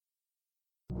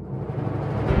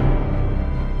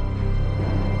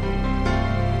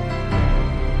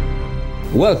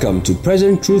Welcome to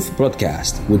Present Truth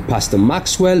Broadcast with Pastor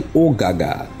Maxwell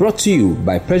Ogaga, brought to you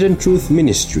by Present Truth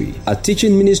Ministry, a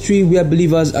teaching ministry where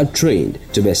believers are trained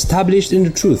to be established in the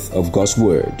truth of God's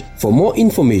Word. For more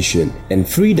information and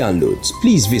free downloads,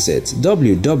 please visit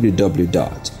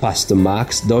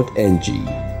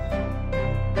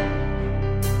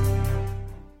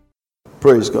www.pastormax.ng.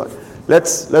 Praise God.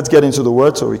 Let's get into the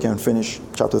Word so we can finish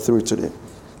chapter 3 today.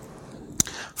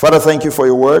 Father, thank you for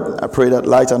your word. I pray that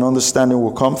light and understanding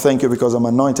will come. Thank you because I'm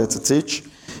anointed to teach.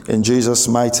 In Jesus'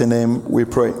 mighty name we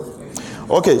pray.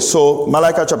 Okay, so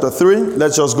Malachi chapter 3.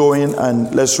 Let's just go in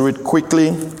and let's read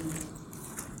quickly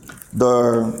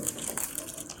the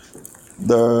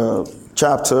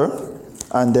chapter,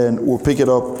 and then we'll pick it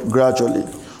up gradually.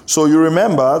 So you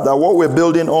remember that what we're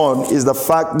building on is the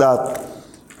fact that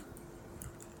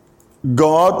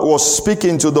God was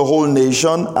speaking to the whole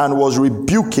nation and was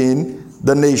rebuking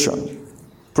the nation.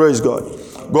 Praise God.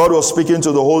 God was speaking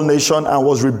to the whole nation and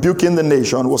was rebuking the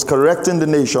nation, was correcting the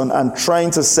nation, and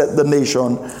trying to set the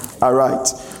nation aright.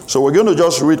 So we're going to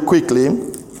just read quickly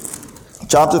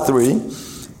chapter 3.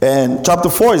 And chapter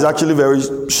 4 is actually very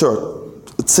short.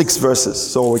 It's 6 verses,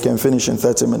 so we can finish in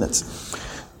 30 minutes.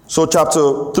 So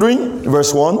chapter 3,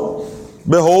 verse 1.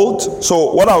 Behold,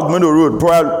 so what I'm going to read,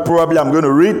 probably I'm going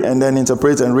to read and then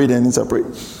interpret and read and interpret.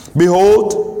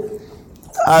 Behold,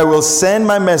 I will send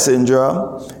my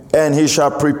messenger, and he shall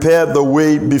prepare the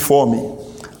way before me.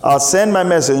 I'll send my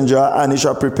messenger, and he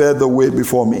shall prepare the way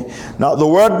before me. Now, the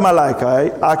word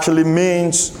Malachi actually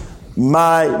means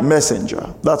my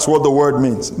messenger. That's what the word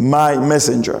means, my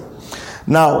messenger.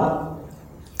 Now,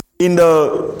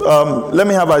 let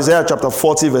me have Isaiah chapter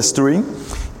 40, verse 3.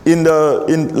 In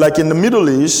the Middle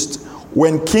East,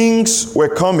 when kings were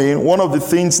coming, one of the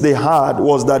things they had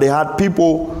was that they had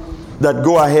people that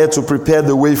go ahead to prepare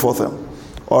the way for them.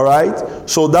 All right?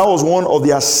 So that was one of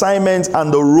the assignments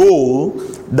and the role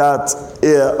that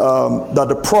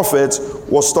the prophet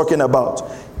was talking about.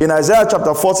 In Isaiah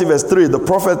chapter 40 verse 3, the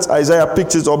prophet Isaiah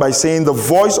picked it up by saying, the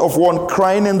voice of one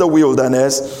crying in the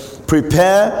wilderness,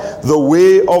 prepare the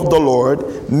way of the Lord,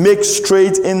 make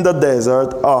straight in the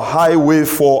desert a highway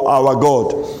for our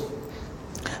God.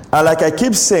 And like I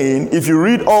keep saying, if you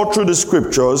read all through the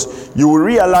scriptures, you will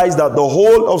realize that the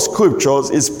whole of scriptures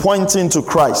is pointing to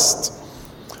Christ.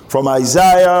 From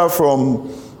Isaiah, from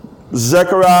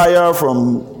Zechariah,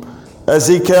 from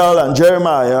Ezekiel and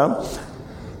Jeremiah,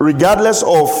 regardless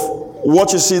of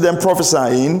what you see them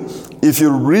prophesying, if you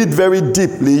read very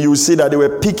deeply, you will see that they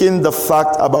were picking the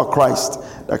fact about Christ.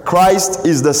 That Christ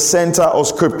is the center of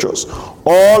scriptures.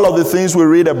 All of the things we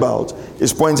read about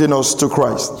is pointing us to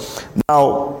Christ.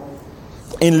 Now,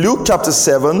 in Luke chapter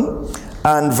 7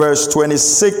 and verse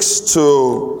 26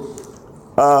 to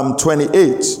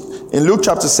 28, in Luke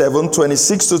chapter 7,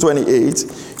 26 to 28,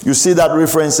 you see that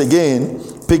reference again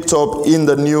picked up in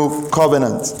the new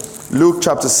covenant. Luke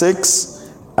chapter 6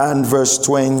 and verse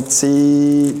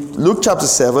 20, Luke chapter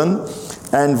 7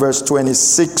 and verse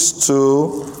 26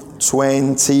 to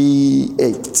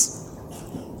 28.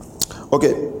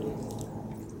 Okay.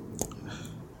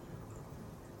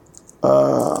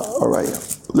 All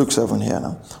right. Luke 7 here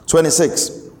now. 26.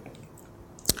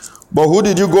 But who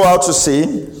did you go out to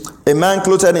see? A man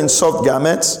clothed in soft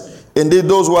garments. Indeed,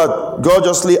 those who are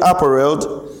gorgeously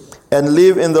apparelled and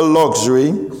live in the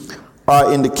luxury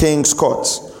are in the king's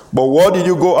courts. But what did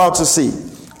you go out to see?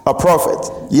 A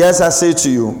prophet. Yes, I say to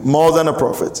you, more than a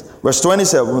prophet. Verse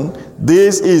 27,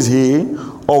 this is he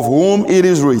of whom it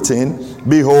is written,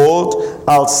 behold,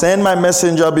 I'll send my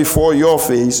messenger before your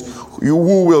face, you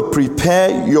who will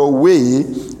prepare your way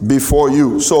before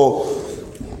you. So,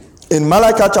 in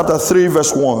Malachi chapter 3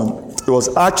 verse 1, it was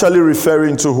actually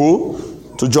referring to who?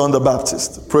 To John the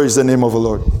Baptist. Praise the name of the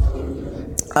Lord.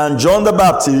 And John the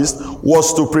Baptist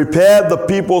was to prepare the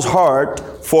people's heart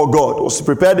for God, was to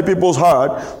prepare the people's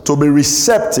heart to be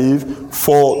receptive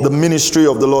for the ministry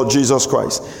of the Lord Jesus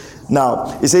Christ.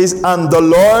 Now, it says, and the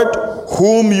Lord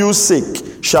whom you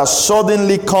seek shall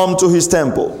suddenly come to his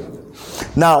temple.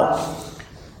 Now,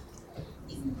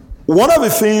 one of the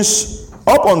things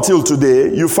up until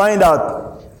today, you find that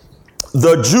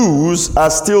the Jews are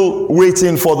still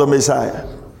waiting for the Messiah.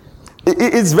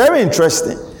 It's very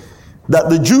interesting that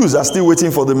the Jews are still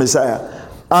waiting for the Messiah.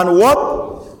 And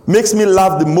what makes me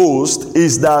laugh the most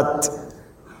is that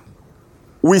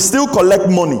we still collect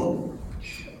money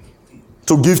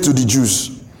to give to the Jews.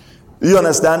 You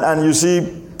understand? And you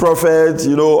see prophets,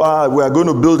 we are going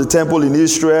to build a temple in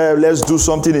Israel. Let's do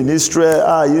something in Israel.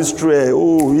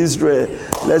 Israel.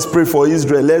 Let's pray for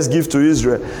Israel. Let's give to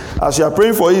Israel. As you are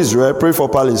praying for Israel, pray for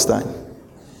Palestine.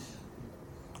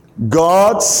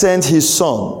 God sent his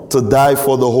son to die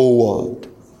for the whole world.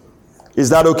 Is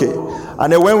that okay?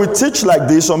 And then when we teach like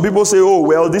this, some people say, oh,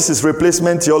 well, this is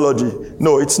replacement theology.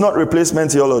 No, it's not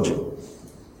replacement theology.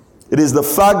 It is the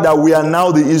fact that we are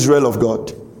now the Israel of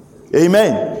God.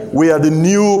 Amen. We are the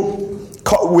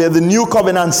new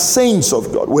covenant saints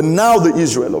of God. We're now the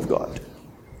Israel of God.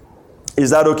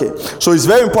 Is that okay? So it's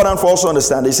very important for us to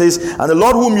understand. It says, and the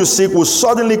Lord whom you seek will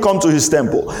suddenly come to his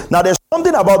temple. Now there's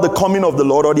something about the coming of the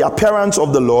Lord, or the appearance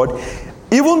of the Lord.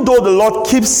 Even though the Lord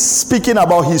keeps speaking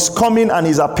about his coming and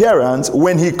his appearance,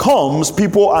 when he comes,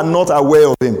 people are not aware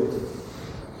of him.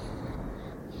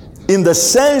 In the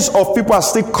sense of people are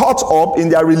still caught up in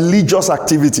their religious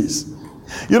activities.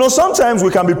 You know, sometimes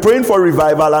we can be praying for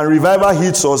revival and revival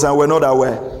hits us and we're not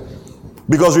aware.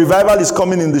 Because revival is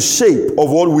coming in the shape of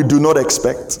what we do not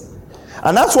expect.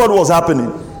 And that's what was happening.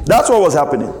 That's what was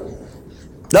happening.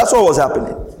 That's what was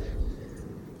happening.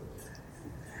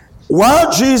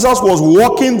 While Jesus was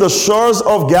walking the shores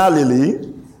of Galilee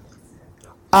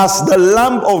as the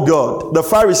Lamb of God, the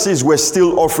Pharisees were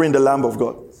still offering the Lamb of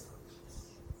God.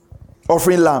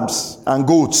 Offering lambs and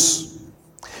goats.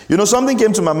 You know, something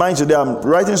came to my mind today. I'm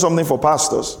writing something for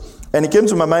pastors. And it came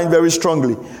to my mind very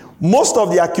strongly. Most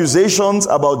of the accusations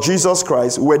about Jesus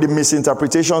Christ were the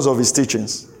misinterpretations of his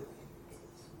teachings.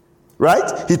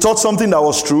 Right? He taught something that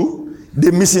was true.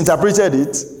 They misinterpreted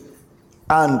it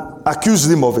and accused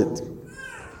him of it.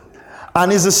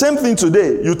 And it's the same thing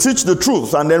today. You teach the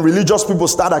truth and then religious people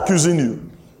start accusing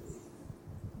you.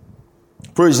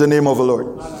 Praise the name of the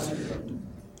Lord.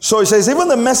 So it says, even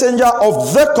the messenger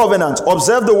of the covenant.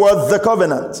 Observe the word the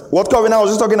covenant. What covenant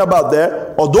was he talking about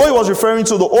there? Although he was referring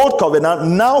to the old covenant,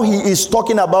 now he is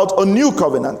talking about a new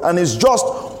covenant. And it's just,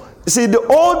 see, the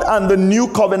old and the new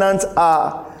covenant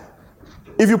are,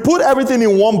 if you put everything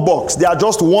in one box, they are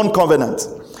just one covenant.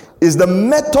 It's the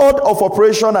method of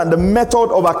operation and the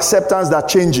method of acceptance that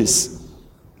changes.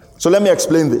 So let me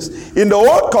explain this. In the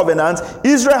old covenant,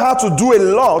 Israel had to do a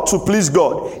lot to please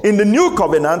God. In the new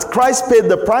covenant, Christ paid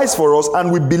the price for us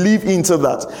and we believe into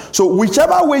that. So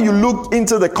whichever way you look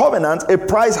into the covenant, a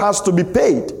price has to be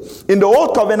paid. In the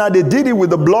old covenant, they did it with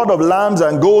the blood of lambs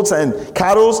and goats and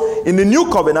cattle. In the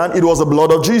new covenant, it was the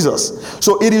blood of Jesus.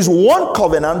 So it is one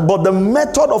covenant, but the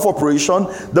method of operation,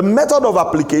 the method of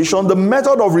application, the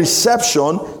method of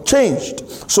reception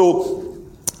changed. So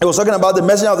it was talking about the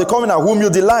messenger of the covenant, whom you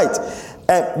delight.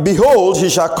 And behold, he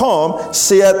shall come,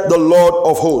 saith the Lord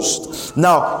of hosts.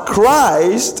 Now,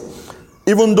 Christ,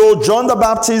 even though John the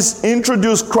Baptist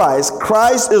introduced Christ,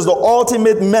 Christ is the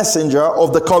ultimate messenger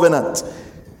of the covenant,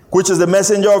 which is the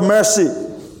messenger of mercy.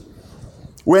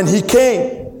 When he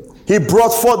came, he brought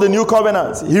forth the new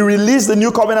covenant. He released the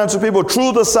new covenant to people.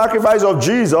 Through the sacrifice of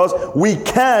Jesus, we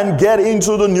can get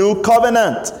into the new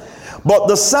covenant. But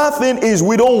the sad thing is,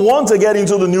 we don't want to get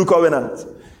into the new covenant.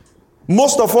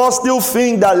 Most of us still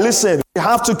think that, listen, we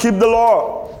have to keep the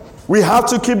law. We have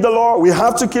to keep the law. We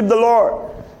have to keep the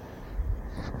law.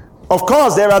 Of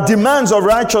course, there are demands of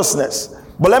righteousness.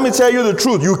 But let me tell you the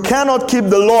truth. You cannot keep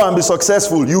the law and be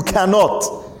successful. You cannot.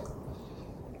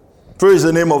 Praise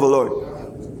the name of the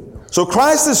Lord. So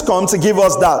Christ is come to give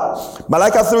us that.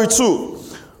 Malachi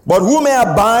 3:2. But who may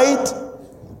abide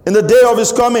in the day of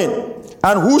his coming?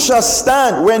 And who shall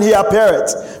stand when he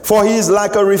appeareth? For he is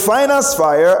like a refiner's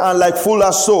fire and like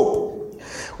fuller's soap.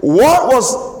 What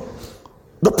was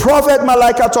the prophet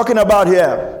Malachi talking about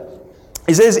here?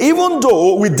 He says, even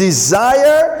though we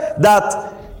desire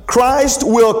that Christ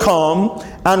will come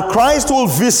and Christ will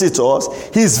visit us,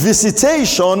 his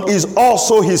visitation is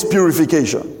also his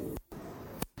purification.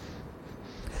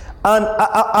 And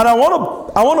I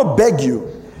want to beg you.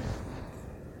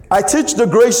 I teach the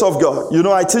grace of God. You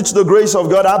know, I teach the grace of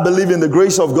God. I believe in the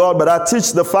grace of God, but I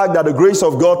teach the fact that the grace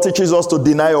of God teaches us to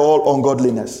deny all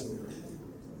ungodliness.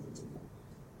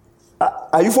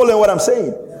 Are you following what I'm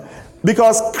saying?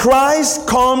 Because Christ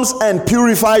comes and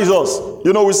purifies us.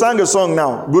 You know, we sang a song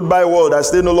now, Goodbye World, I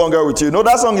Stay No Longer With You. You know,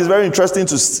 that song is very interesting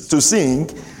to sing,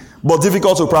 but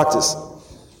difficult to practice.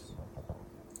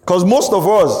 Because most of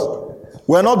us,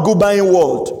 we're not goodbying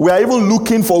world. We are even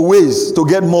looking for ways to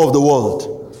get more of the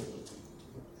world.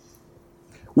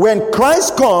 When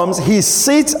Christ comes, he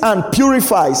sits and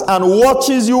purifies and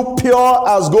watches you pure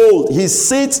as gold. He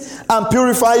sits and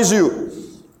purifies you.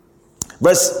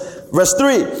 Verse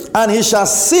 3, and he shall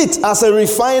sit as a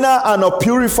refiner and a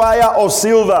purifier of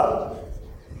silver.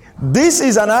 This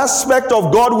is an aspect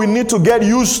of God we need to get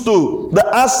used to. The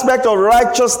aspect of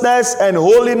righteousness and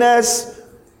holiness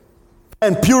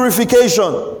and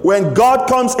purification. When God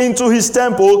comes into his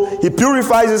temple, he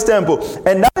purifies his temple.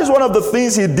 And that is one of the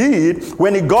things he did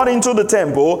when he got into the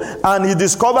temple and he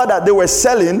discovered that they were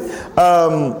selling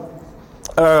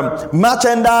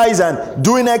merchandise and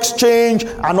doing exchange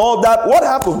and all that. What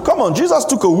happened? Come on, Jesus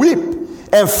took a whip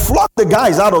and flogged the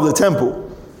guys out of the temple.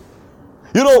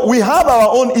 You know, we have our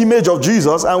own image of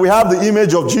Jesus and we have the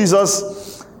image of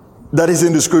Jesus that is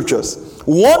in the scriptures.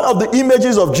 One of the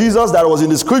images of Jesus that was in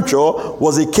the scripture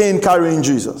was a cane carrying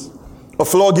Jesus, a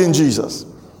flogging Jesus.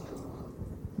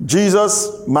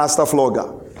 Jesus, master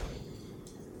flogger.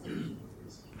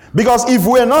 Because if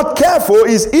we're not careful,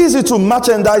 it's easy to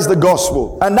merchandise the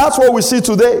gospel. And that's what we see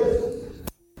today.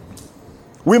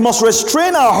 We must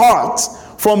restrain our hearts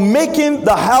from making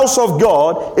the house of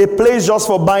God a place just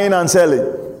for buying and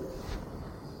selling.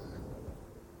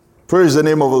 Praise the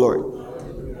name of the Lord.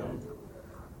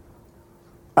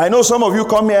 I know some of you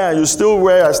come here and you still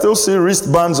wear, I still see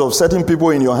wristbands of certain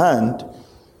people in your hand.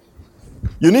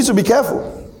 You need to be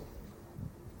careful.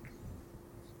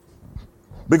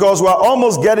 Because we're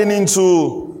almost getting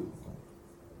into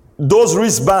those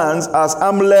wristbands as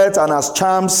amulets and as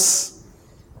charms,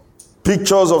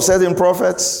 pictures of certain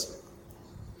prophets.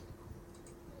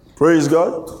 Praise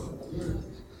God.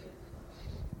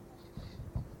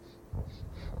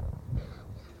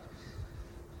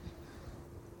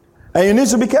 And you need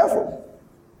to be careful.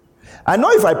 I know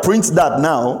if I print that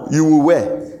now, you will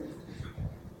wear.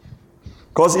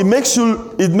 Because it makes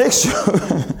you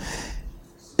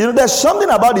you know, there's something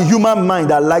about the human mind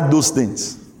that like those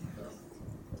things.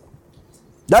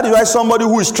 That is why somebody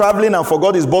who is traveling and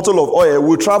forgot his bottle of oil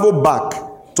will travel back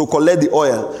to collect the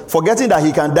oil, forgetting that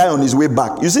he can die on his way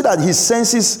back. You see that his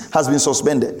senses has been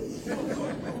suspended.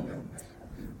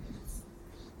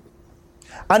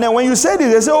 And then when you say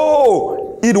this, they say,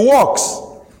 oh, it works.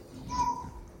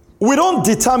 We don't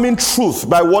determine truth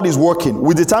by what is working.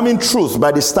 We determine truth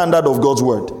by the standard of God's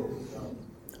word.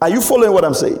 Are you following what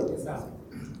I'm saying?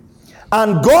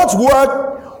 And God's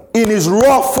word in his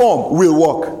raw form will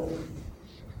work.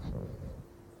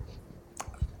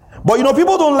 But you know,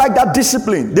 people don't like that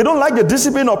discipline. They don't like the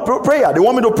discipline of prayer. They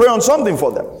want me to pray on something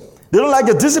for them. They don't like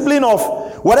the discipline of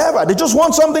whatever. They just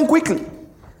want something quickly.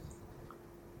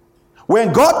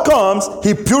 When God comes,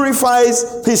 he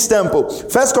purifies his temple.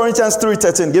 1 Corinthians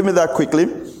 3:13. Give me that quickly.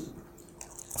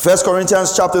 1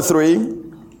 Corinthians chapter 3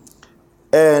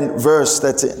 and verse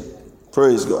 13.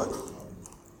 Praise God.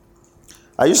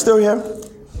 Are you still here?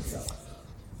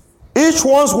 Each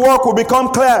one's work will become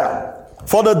clear,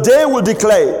 for the day will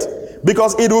declare it,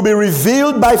 because it will be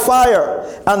revealed by fire,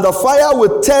 and the fire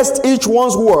will test each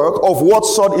one's work of what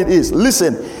sort it is.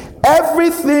 Listen,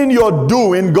 everything you're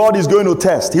doing, God is going to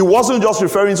test. He wasn't just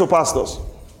referring to pastors.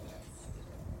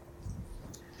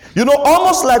 You know,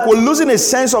 almost like we're losing a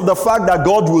sense of the fact that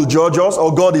God will judge us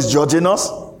or God is judging us.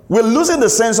 We're losing the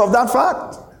sense of that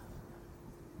fact.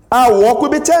 Our work will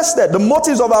be tested. The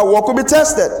motives of our work will be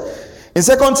tested. In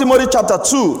 2 Timothy chapter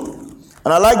 2,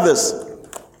 and I like this.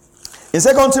 In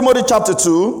 2 Timothy chapter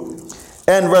 2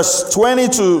 and verse 20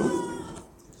 to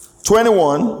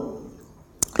 21,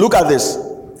 look at this.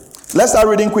 Let's start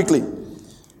reading quickly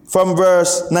from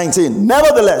verse 19.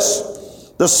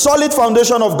 Nevertheless, the solid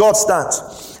foundation of God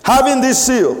stands, having this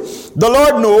seal: the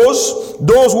Lord knows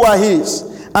those who are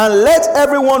his. And let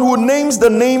everyone who names the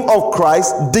name of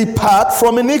Christ depart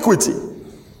from iniquity.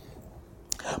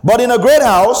 But in a great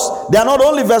house, there are not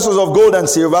only vessels of gold and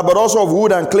silver, but also of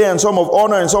wood and clay, and some of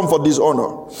honor and some for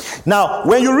dishonor. Now,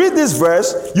 when you read this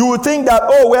verse, you would think that,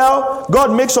 oh, well,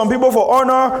 God makes some people for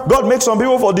honor, God makes some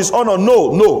people for dishonor.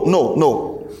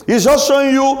 No. He's just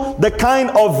showing you the kind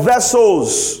of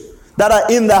vessels that are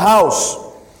in the house.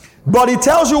 But he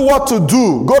tells you what to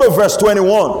do. Go to verse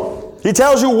 21. He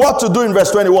tells you what to do in verse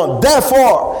 21.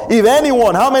 Therefore, if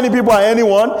anyone, how many people are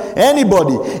anyone?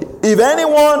 Anybody. If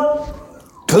anyone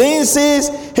cleanses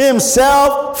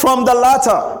himself from the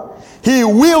latter, he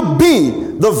will be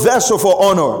the vessel for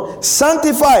honor,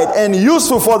 sanctified and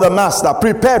useful for the master,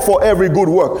 prepared for every good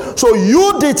work. So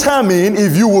you determine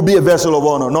if you will be a vessel of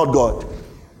honor, not God.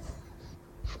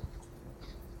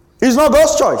 It's not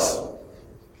God's choice.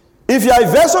 If you are a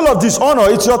vessel of dishonor,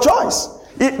 it's your choice.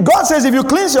 God says if you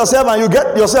cleanse yourself and you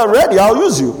get yourself ready, I'll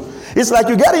use you. It's like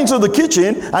you get into the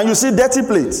kitchen and you see dirty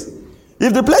plates.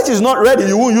 If the plate is not ready,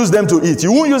 you won't use them to eat.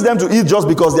 You won't use them to eat just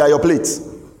because they are your plates.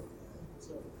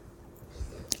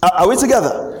 Are we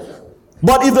together?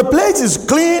 But if the plate is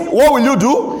clean, what will you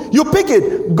do? You pick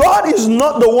it. God is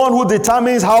not the one who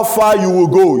determines how far you will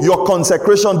go. Your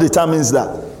consecration determines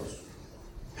that.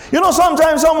 You know,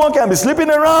 sometimes someone can be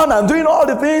sleeping around and doing all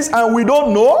the things and we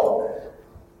don't know.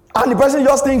 And the person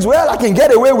just thinks, well, I can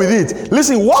get away with it.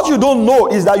 Listen, what you don't know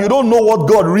is that you don't know what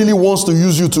God really wants to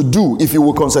use you to do if you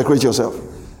will consecrate yourself.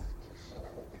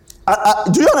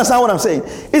 Do you understand what I'm saying?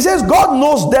 It says God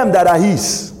knows them that are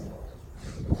his.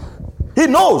 He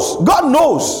knows. God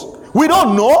knows. We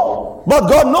don't know, but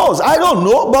God knows. I don't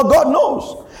know, but God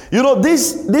knows. You know,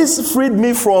 this freed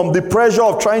me from the pressure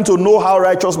of trying to know how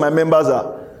righteous my members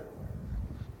are.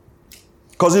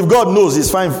 Because if God knows,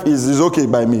 it's fine, it's okay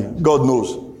by me. God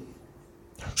knows.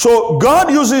 So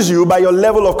God uses you by your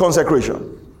level of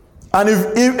consecration. And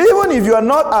even if you are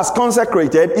not as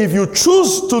consecrated, if you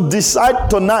choose to decide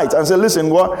tonight and say, listen,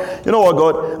 you know what,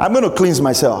 God, I'm going to cleanse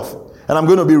myself and I'm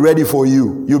going to be ready for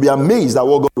you. You'll be amazed at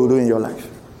what God will do in your life.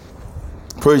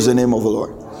 Praise the name of the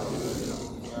Lord.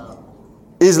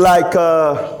 It's like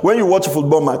when you watch a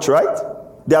football match, right?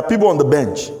 There are people on the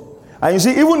bench. And you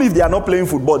see, even if they are not playing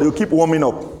football, they'll keep warming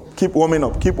up. Keep warming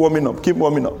up. Keep warming up. Keep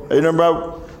warming up. I remember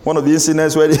one of the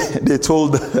incidents where they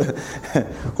told,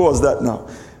 who was that now?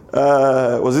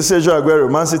 Was it Sergio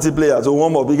Aguero, Man City player, to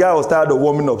warm up. The guy was tired of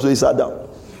warming up, so he sat down.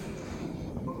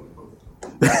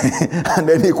 And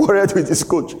then he quarreled with his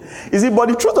coach. You see, but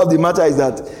the truth of the matter is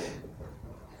that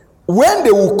when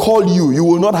they will call you, you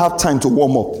will not have time to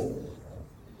warm up.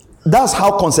 That's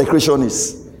how consecration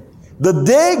is. The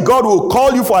day God will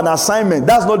call you for an assignment,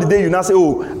 that's not the day you now say,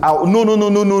 no.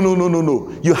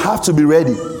 You have to be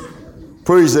ready.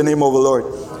 Praise the name of the Lord.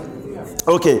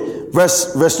 Okay,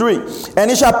 verse 3. And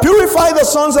he shall purify the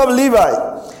sons of Levi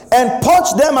and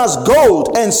purge them as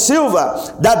gold and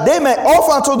silver, that they may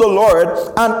offer to the Lord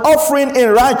an offering in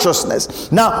righteousness.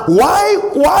 Now,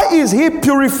 why is he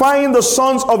purifying the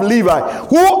sons of Levi?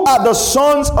 Who are the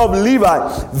sons of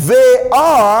Levi? They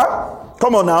are,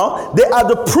 come on now, they are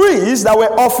the priests that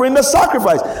were offering the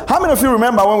sacrifice. How many of you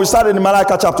remember when we started in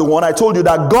Malachi chapter 1, I told you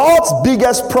that God's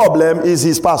biggest problem is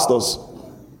his pastors.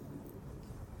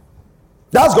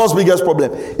 That's God's biggest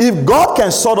problem. If God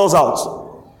can sort us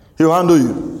out, he'll handle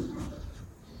you.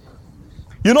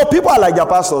 You know, people are like their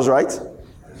pastors, right?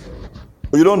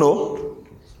 You don't know?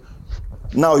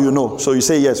 Now you know. So you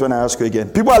say yes when I ask you again.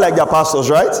 People are like their pastors,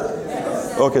 right?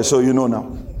 Yes. Okay, so you know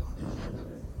now.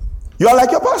 You are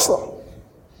like your pastor.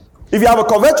 If you have a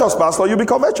covetous pastor, you'll be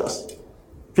covetous.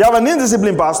 If you have an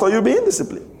indisciplined pastor, you'll be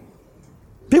indisciplined.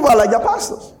 People are like their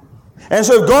pastors. And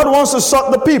so if God wants to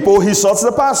sort the people, he sorts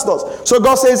the pastors. So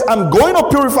God says, I'm going to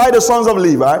purify the sons of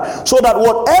Levi so that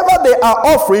whatever they are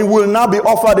offering will now be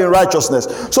offered in righteousness.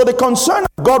 So the concern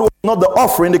of God was not the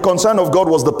offering, the concern of God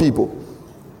was the people.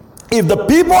 If the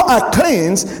people are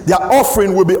cleansed, their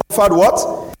offering will be offered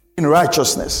what? In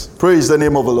righteousness. Praise the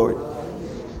name of the Lord.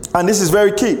 And this is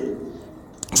very key.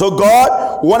 So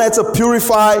God wanted to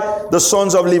purify the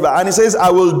sons of Levi. And he says, I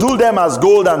will do them as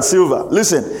gold and silver.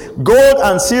 Listen, gold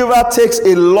and silver takes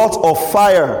a lot of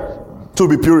fire to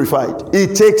be purified.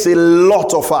 It takes a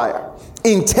lot of fire.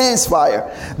 Intense fire.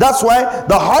 That's why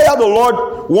the higher the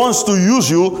Lord wants to use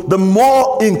you, the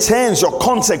more intense your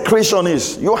consecration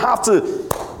is. You have to,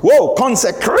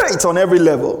 consecrate on every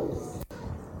level.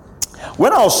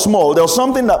 When I was small, there was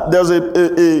something that, there's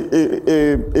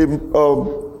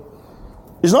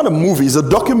it's not a movie, it's a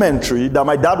documentary that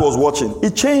my dad was watching.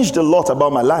 It changed a lot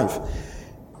about my life.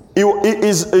 It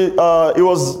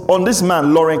was on this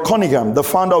man, Lauren Cunningham, the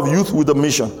founder of Youth with a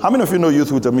Mission. How many of you know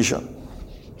Youth with a Mission?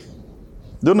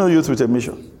 Don't know Youth with a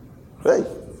Mission? Right?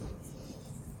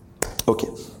 Okay.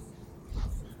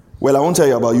 Well, I won't tell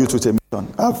you about Youth with a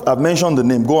Mission. I've mentioned the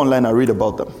name. Go online and read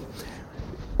about them.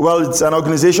 Well, it's an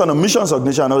organization, a missions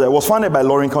organization. It was founded by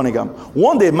Lauren Cunningham.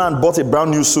 One day, a man bought a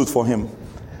brand new suit for him.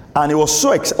 And it was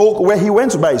so where he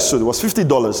went to buy his suit, it was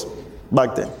 $50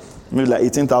 back then. Maybe like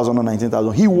 18,000 or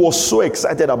 19,000. He was so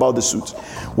excited about the suit.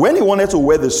 When he wanted to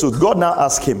wear the suit, God now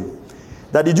asked him,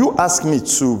 that did you ask me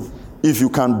to, if you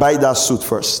can buy that suit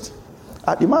first?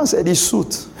 And the man said, his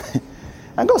suit.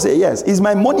 And God said, yes, it's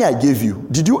my money I gave you.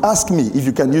 Did you ask me if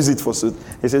you can use it for suit?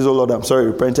 He says, oh Lord, I'm sorry,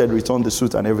 repented, returned the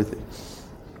suit and everything.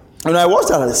 And I watched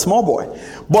that as a small boy.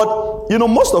 But, you know,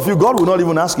 most of you, God will not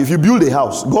even ask you. If you build a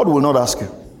house, God will not ask you.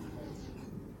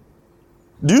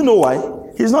 Do you know why?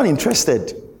 He's not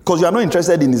interested. Because you are not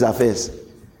interested in his affairs.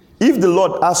 If the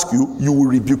Lord asks you, you will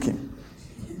rebuke him.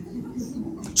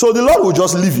 So the Lord will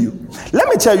just leave you. Let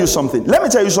me tell you something. And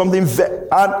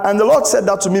the Lord said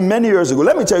that to me many years ago.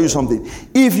 Let me tell you something.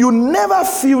 If you never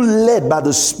feel led by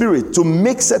the Spirit to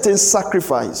make certain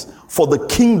sacrifice for the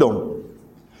kingdom,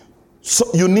 so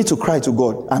you need to cry to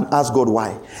God and ask God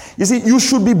why. You see, you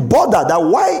should be bothered that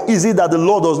why is it that the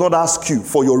Lord does not ask you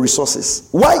for your resources?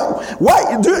 Why?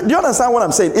 Do you understand what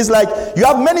I'm saying? It's like you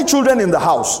have many children in the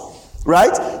house,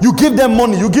 right? You give them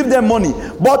money.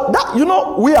 But that, you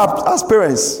know, we are as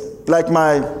parents, like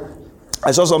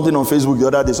I saw something on Facebook the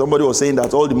other day. Somebody was saying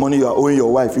that all the money you are owing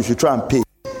your wife, you should try and pay.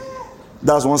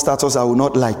 That's one status I would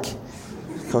not like.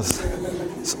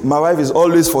 Because my wife is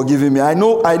always forgiving me. I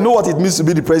know what it means to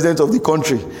be the president of the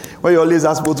country, where you always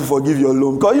ask people to forgive your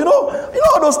loan. Because you know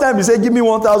all those times you say, give me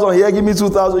 1,000 here, give me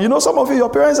 2,000. You know, some of you, your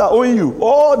parents are owing you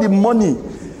all the money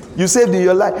you saved in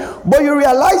your life. But you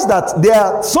realize that there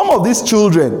are some of these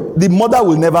children, the mother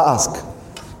will never ask.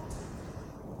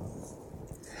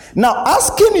 Now,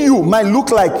 asking you might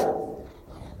look like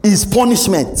is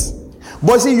punishment.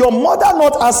 But see, your mother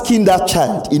not asking that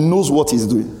child, he knows what he's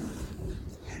doing.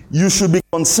 You should be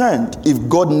concerned if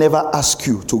God never asks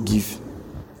you to give.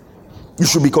 You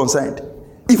should be concerned.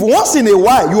 If once in a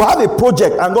while you have a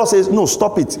project and God says, no,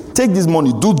 stop it. Take this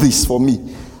money, do this for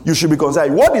me. You should be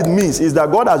concerned. What it means is that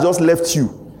God has just left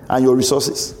you and your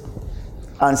resources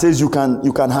and says you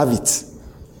can have it.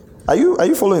 Are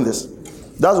you following this?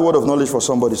 That's a word of knowledge for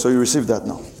somebody, so you receive that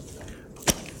now.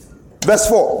 Verse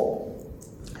 4.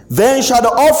 Then shall the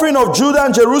offering of Judah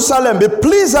and Jerusalem be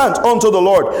pleasant unto the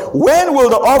Lord. When will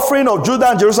the offering of Judah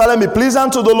and Jerusalem be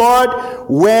pleasant to the Lord?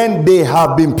 When they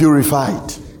have been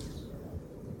purified.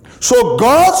 So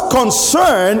God's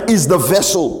concern is the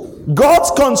vessel.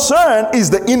 God's concern is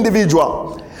the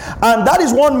individual. And that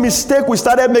is one mistake we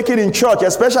started making in church,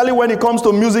 especially when it comes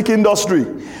to music industry.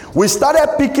 We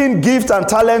started picking gifts and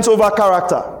talents over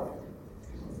character.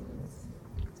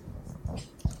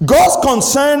 God's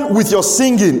concern with your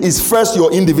singing is first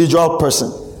your individual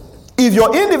person. If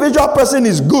your individual person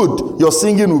is good, your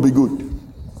singing will be good.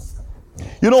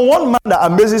 You know, one man that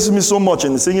amazes me so much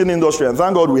in the singing industry, and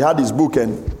thank God we had his book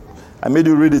and I made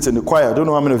you read it in the choir. I don't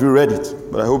know how many of you read it,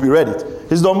 but I hope you read it.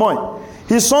 He's Don Moy.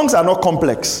 His songs are not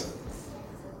complex.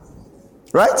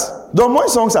 Right? Don Moy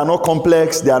songs are not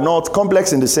complex. They are not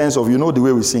complex in the sense of, you know, the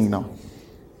way we sing now.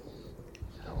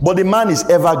 But the man is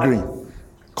evergreen.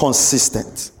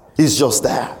 Consistent. He's just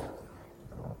there.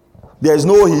 There is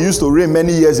no, he used to reign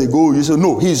many years ago. You say,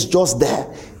 no, he's just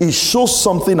there. It shows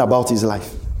something about his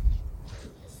life.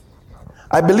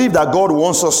 I believe that God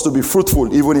wants us to be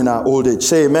fruitful even in our old age.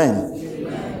 Say amen.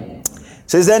 Amen.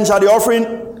 Says, then shall the offering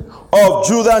of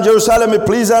Judah and Jerusalem be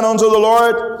pleasant unto the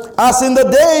Lord, as in the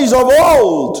days of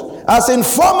old, as in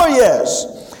former years.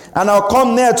 And I'll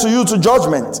come near to you to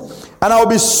judgment. And I'll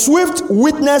be swift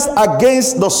witness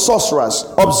against the sorcerers.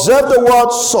 Observe the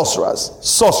word sorcerers.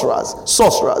 Sorcerers.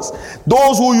 Sorcerers.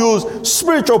 Those who use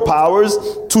spiritual powers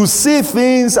to see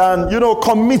things and,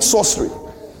 commit sorcery.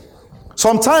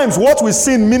 Sometimes what we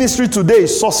see in ministry today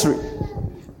is sorcery.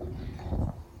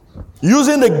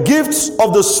 Using the gifts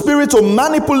of the Spirit to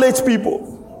manipulate people.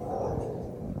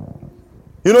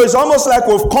 It's almost like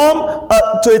we've come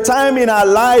to a time in our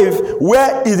life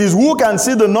where it is who can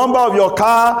see the number of your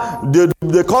car,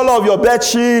 the color of your bed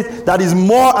sheet, that is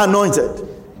more anointed.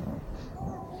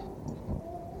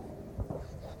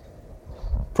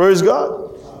 Praise God.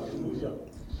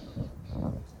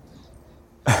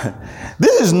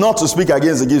 This is not to speak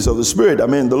against the gifts of the Spirit. I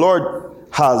mean, the Lord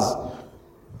has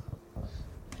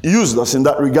used us in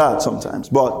that regard sometimes.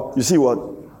 But you see what?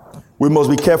 We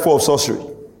must be careful of sorcery.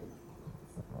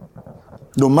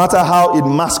 No matter how it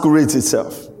masquerades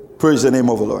itself. Praise the name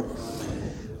of the Lord.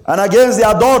 And against the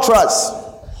adulterers.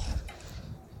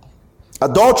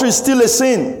 Adultery is still a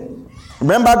sin.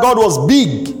 Remember, God was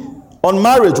big on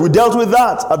marriage. We dealt with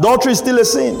that. Adultery is still a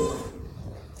sin.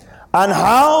 And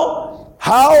how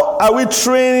are we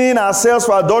training ourselves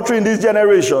for adultery in this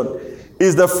generation?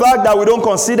 Is the fact that we don't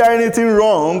consider anything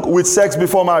wrong with sex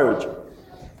before marriage.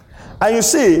 And you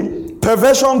see,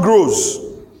 perversion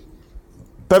grows.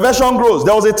 Perversion grows.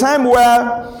 There was a time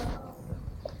where,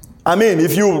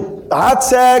 if you had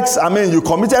sex, you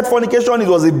committed fornication, it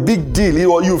was a big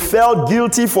deal. You felt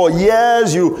guilty for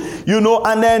years,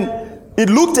 and then it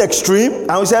looked extreme,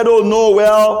 and we said, oh no,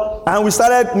 well, and we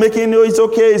started making, it's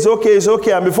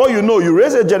okay. And before you know, you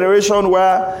raise a generation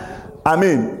where,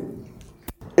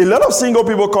 a lot of single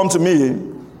people come to me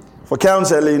for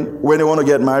counseling when they want to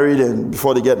get married and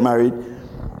before they get married.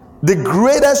 The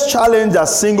greatest challenge that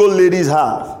single ladies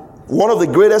have, one of the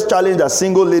greatest challenges that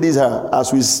single ladies have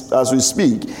as we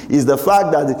speak, is the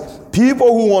fact that people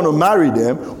who want to marry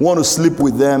them want to sleep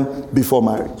with them before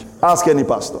marriage. Ask any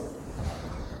pastor,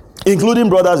 including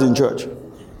brothers in church.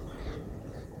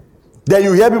 Then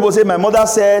you hear people say, my mother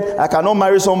said, I cannot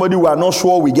marry somebody who are not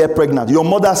sure we get pregnant. Your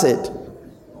mother said.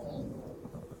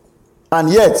 And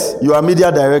yet, you are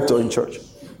media director in church.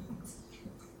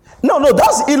 No,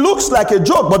 it looks like a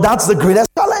joke, but that's the greatest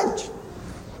challenge.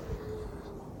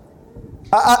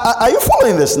 Are you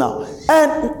following this now?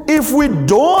 And if we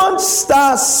don't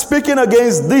start speaking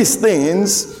against these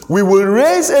things, we will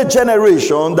raise a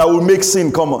generation that will make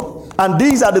sin common. And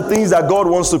these are the things that God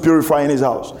wants to purify in his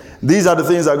house. These are the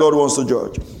things that God wants to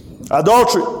judge.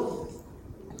 Adultery.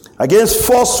 against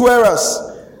false swearers,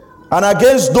 and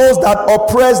against those that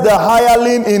oppress the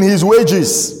hireling in his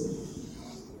wages,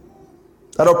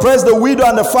 that oppress the widow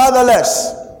and the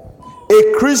fatherless.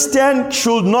 A Christian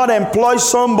should not employ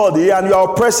somebody and you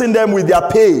are oppressing them with their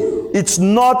pay. It's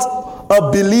not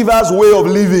a believer's way of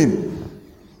living.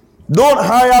 Don't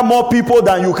hire more people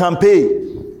than you can pay.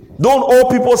 Don't owe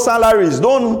people salaries.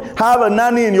 Don't have a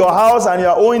nanny in your house and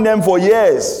you're owing them for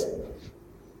years.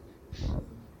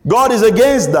 God is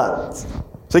against that.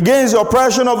 It's against the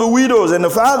oppression of the widows and the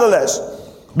fatherless.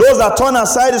 Those that turn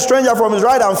aside the stranger from his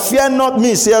right and fear not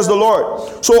me, says the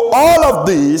Lord. So all of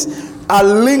these are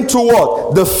linked to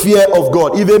what? The fear of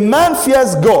God. If a man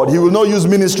fears God, he will not use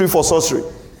ministry for sorcery.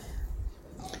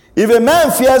 If a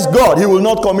man fears God, he will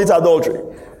not commit adultery.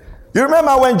 You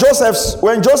remember when Joseph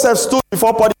stood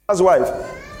before Potiphar's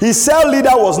wife, his cell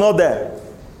leader was not there.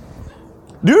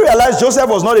 Do you realize Joseph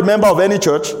was not a member of any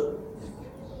church?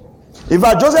 In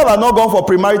fact, Joseph had not gone for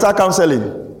premarital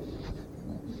counseling.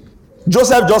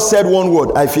 Joseph just said one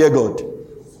word: I fear God.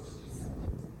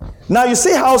 Now you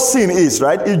see how sin is,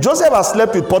 right? If Joseph had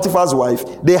slept with Potiphar's wife,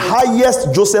 the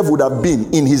highest Joseph would have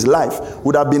been in his life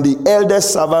would have been the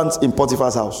eldest servant in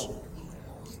Potiphar's house.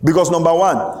 Because number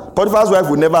one, Potiphar's wife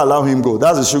would never allow him go.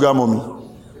 That's the sugar mommy.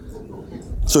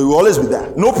 So he will always be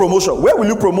there. No promotion. Where will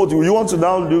you promote? Will you want to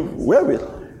now do? Where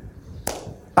will?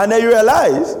 And then you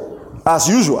realize, as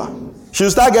usual,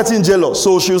 she'll start getting jealous.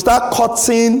 So she'll start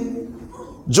cutting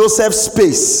Joseph's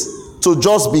space to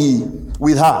just be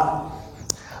with her.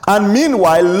 And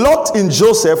meanwhile, locked in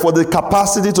Joseph for the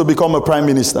capacity to become a prime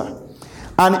minister.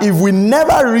 And if we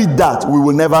never read that, we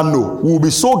will never know. We will be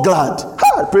so glad.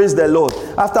 Praise the Lord.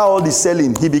 After all the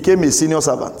selling, he became a senior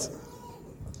servant.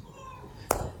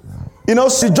 You know,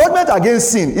 the judgment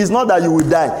against sin is not that you will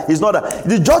die. It's not that.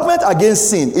 The judgment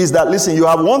against sin is that, listen, you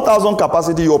have 1,000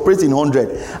 capacity, you operate in 100.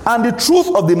 And the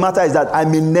truth of the matter is that I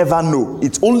may never know.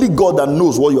 It's only God that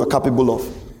knows what you are capable of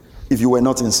if you were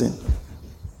not in sin.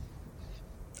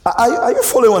 Are you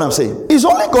following what I'm saying? It's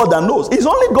only God that knows. It's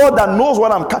only God that knows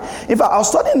what I'm... In fact, I was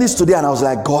studying this today and I was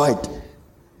like, God,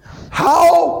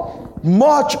 how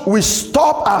much we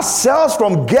stop ourselves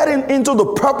from getting into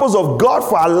the purpose of God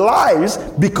for our lives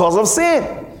because of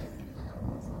sin.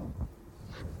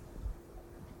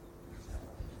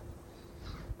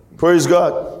 Praise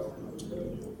God.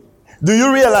 Do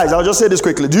you realize, I'll just say this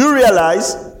quickly. Do you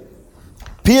realize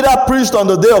Peter preached on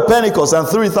the day of Pentecost and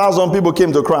 3,000 people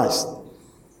came to Christ?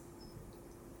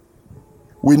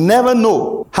 We never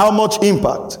know how much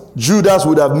impact Judas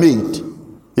would have made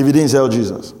if he didn't sell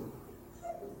Jesus.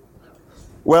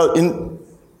 Well, in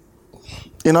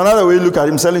another way, look at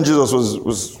him. Selling Jesus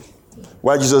was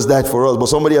why Jesus died for us, but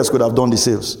somebody else could have done the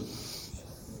sales.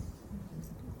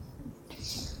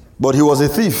 But he was a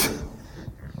thief.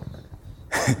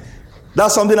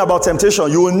 That's something about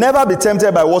temptation. You will never be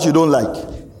tempted by what you don't like.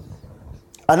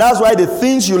 And that's why the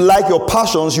things you like, your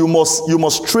passions, you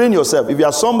must train yourself. If you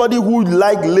are somebody who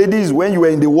liked ladies when you were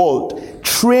in the world,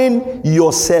 train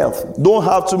yourself. Don't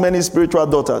have too many spiritual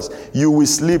daughters. You will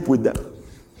sleep with them.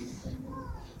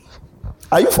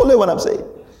 Are you following what I'm saying?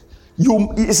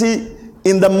 You see,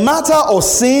 in the matter of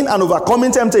sin and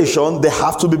overcoming temptation, there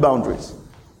have to be boundaries.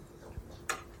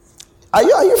 Are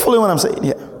you following what I'm saying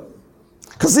here?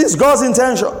 Because it's God's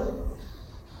intention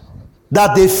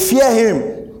that they fear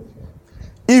him.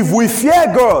 If we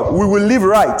fear God, we will live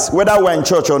right, whether we're in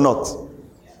church or not.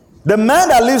 The man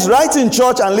that lives right in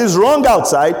church and lives wrong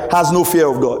outside has no fear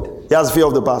of God. He has fear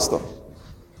of the pastor.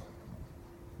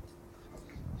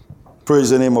 Praise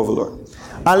the name of the Lord.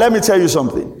 And let me tell you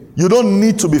something. You don't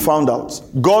need to be found out.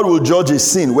 God will judge a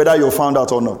sin whether you're found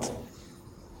out or not.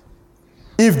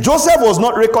 If Joseph was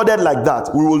not recorded like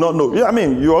that, we will not know. I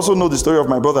mean, you also know the story of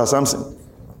my brother Samson.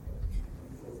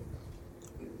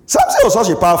 Samson was such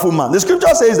a powerful man. The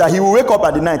scripture says that he will wake up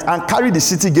at the night and carry the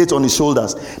city gate on his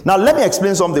shoulders. Now, let me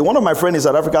explain something. One of my friends in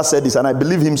South Africa said this, and I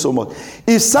believe him so much.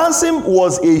 If Samson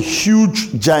was a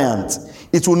huge giant,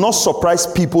 it will not surprise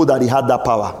people that he had that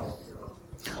power.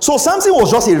 So Samson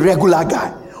was just a regular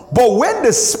guy. But when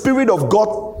the Spirit of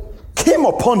God came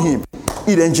upon him,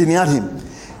 it engineered him.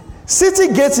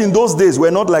 City gates in those days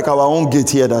were not like our own gate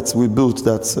here that we built,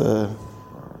 that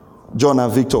John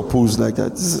and Victor pulls like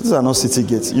that. These are not city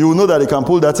gates. You will know that they can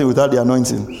pull that thing without the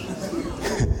anointing.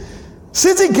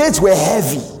 City gates were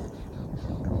heavy.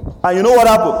 And you know what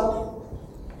happened?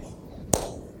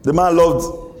 The man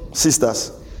loved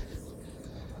sisters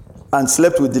and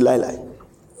slept with Delilah.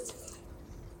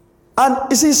 And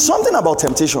you see, something about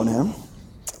temptation, eh?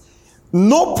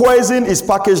 No poison is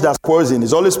packaged as poison.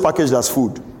 It's always packaged as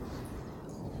food.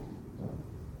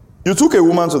 You took a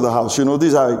woman to the house.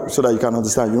 These are so that you can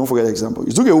understand. You don't forget the example.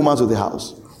 You took a woman to the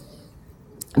house.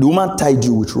 The woman tied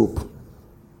you with rope.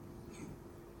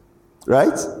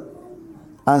 Right?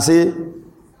 And say,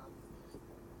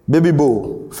 baby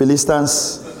boy,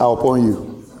 Philistines are upon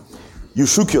you. You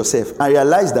shook yourself and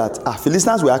realized that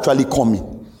Philistines were actually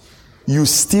coming. You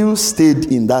still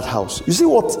stayed in that house. You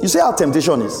see how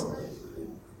temptation is?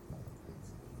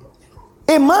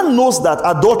 A man knows that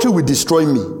adultery will destroy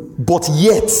me, but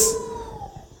yet,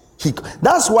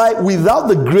 that's why without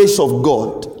the grace of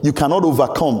God, you cannot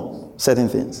overcome certain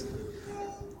things.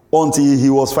 Until he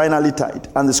was finally tied.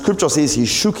 And the scripture says he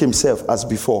shook himself as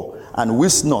before and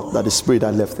wist not that the spirit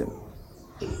had left him.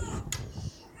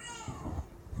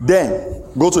 Then,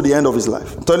 go to the end of his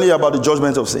life. I'm telling you about the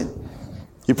judgment of sin.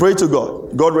 He prayed to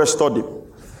God. God restored him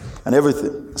and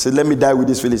everything. He said, let me die with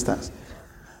these Philistines.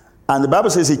 And the Bible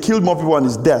says he killed more people on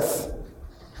his death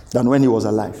than when he was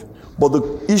alive. But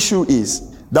the issue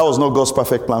is, that was not God's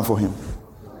perfect plan for him.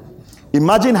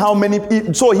 Imagine how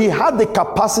many, so he had the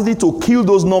capacity to kill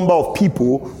those number of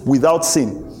people without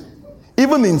sin.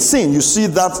 Even in sin, you see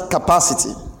that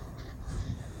capacity.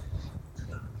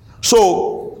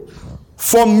 So,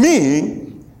 for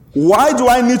me, why do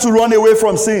I need to run away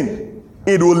from sin?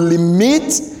 It will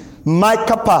limit my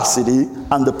capacity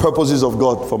and the purposes of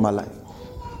God for my life.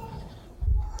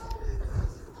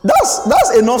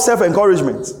 That's enough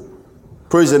self-encouragement.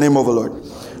 Praise the name of the Lord.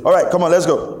 All right, come on, let's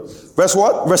go. Verse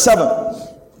what? Verse 7.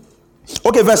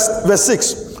 Okay, verse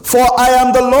 6. For I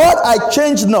am the Lord, I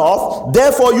change not.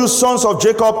 Therefore you sons of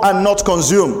Jacob are not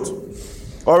consumed.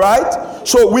 All right?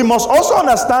 So we must also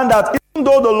understand that even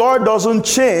though the Lord doesn't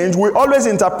change, we always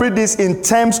interpret this in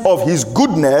terms of his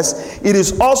goodness. It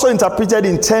is also interpreted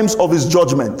in terms of his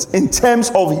judgment, in terms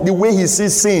of the way he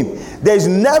sees sin. There is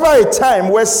never a time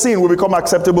where sin will become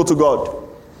acceptable to God.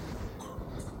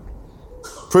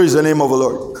 Praise the name of the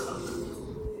Lord.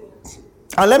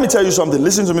 And let me tell you something.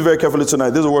 Listen to me very carefully tonight.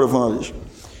 This is a word of knowledge.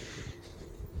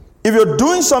 If you're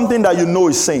doing something that you know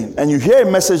is sin, and you hear a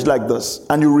message like this,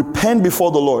 and you repent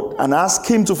before the Lord and ask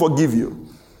him to forgive you,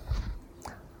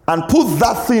 and put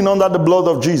that thing under the blood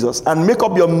of Jesus, and make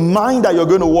up your mind that you're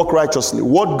going to walk righteously,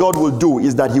 what God will do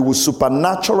is that he will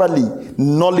supernaturally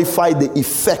nullify the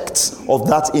effects of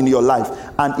that in your life.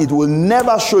 And it will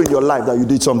never show in your life that you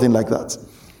did something like that.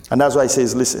 And that's why he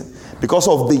says, listen, because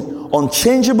of the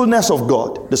unchangeableness of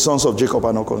God, the sons of Jacob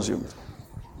are not consumed.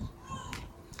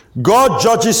 God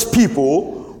judges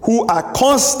people who are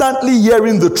constantly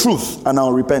hearing the truth and are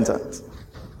unrepentant.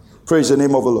 Praise the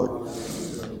name of the Lord.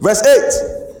 Verse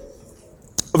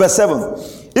 8. Verse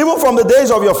 7. Even from the days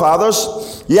of your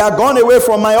fathers, ye are gone away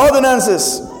from my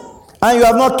ordinances, and you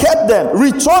have not kept them.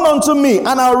 Return unto me, and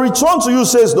I'll return to you,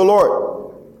 says the Lord.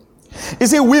 You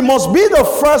see, we must be the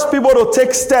first people to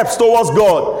take steps towards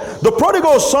God. The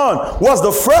prodigal son was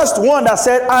the first one that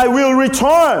said, I will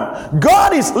return.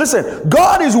 God is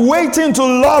waiting to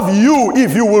love you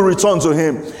if you will return to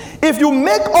him. If you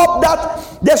make up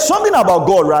that, there's something about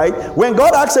God, right? When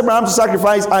God asked Abraham to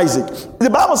sacrifice Isaac, the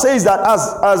Bible says that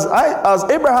as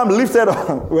Abraham lifted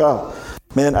up, well,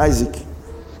 man, Isaac.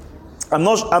 I'm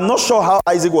not sure how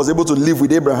Isaac was able to live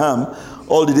with Abraham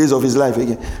all the days of his life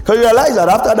again. Because you realize that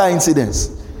after that incident,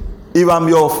 if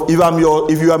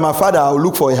you are my father, I'll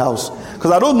look for a house.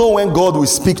 Because I don't know when God will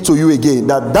speak to you again.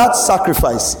 That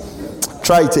sacrifice,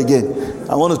 try it again.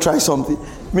 I want to try something.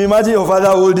 Imagine your father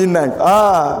holding knife.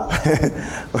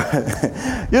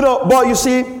 But you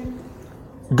see,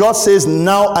 God says,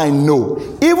 now I know.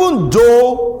 Even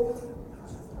though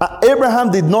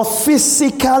Abraham did not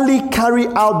physically carry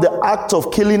out the act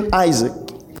of killing Isaac,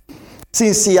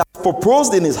 since he had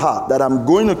proposed in his heart that I'm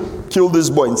going to kill this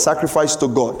boy in sacrifice to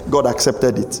God, God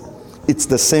accepted it. It's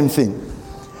the same thing.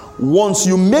 Once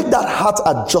you make that heart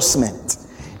adjustment,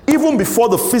 even before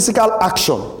the physical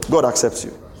action, God accepts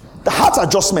you. The heart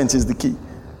adjustment is the key.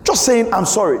 Just saying, I'm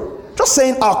sorry. Just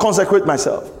saying, I'll consecrate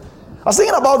myself. I was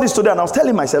thinking about this today and I was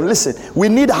telling myself, listen, we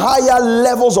need higher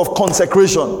levels of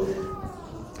consecration.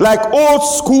 Like old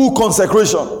school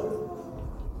consecration.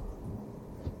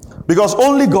 Because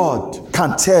only God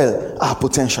can tell our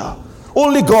potential.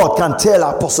 Only God can tell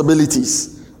our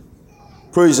possibilities.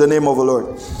 Praise the name of the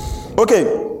Lord. Okay.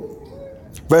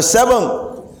 Verse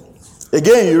 7.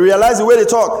 Again, you realize the way they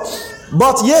talk.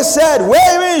 But ye said,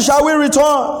 wherein shall we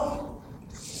return?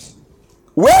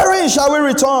 Wherein shall we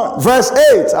return? Verse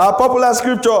 8, our popular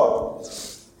scripture.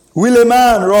 Will a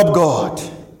man rob God?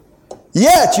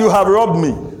 Yet you have robbed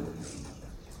me.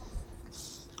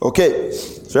 Okay.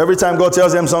 So every time God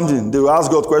tells them something, they will ask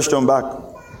God question back.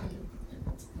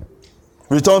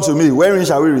 Return to me. Wherein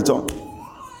shall we return?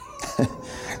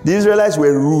 The Israelites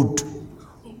were rude.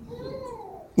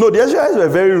 No, the Israelites were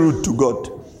very rude to God.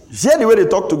 Hear the way they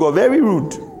talk to God, very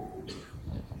rude.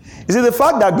 You see, the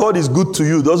fact that God is good to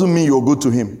you doesn't mean you're good to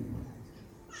him.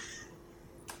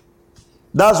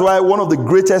 That's why one of the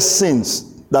greatest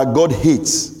sins that God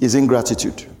hates is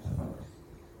ingratitude.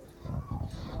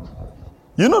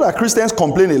 You know that Christians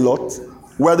complain a lot.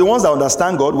 We're the ones that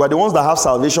understand God. We're the ones that have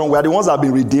salvation. We're the ones that have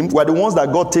been redeemed. We're the ones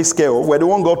that God takes care of. We're the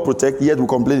ones God protects, yet we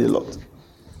complain a lot.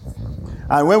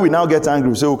 And when we now get angry,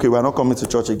 we say, okay, we're not coming to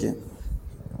church again.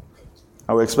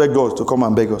 And we expect God to come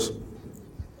and beg us.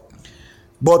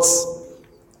 But,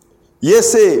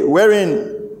 yes, say,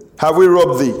 wherein have we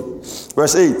robbed thee?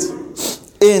 Verse 8.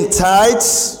 In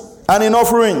tithes and in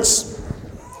offerings.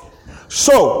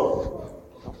 So,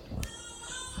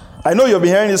 I know you've been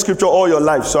hearing this scripture all your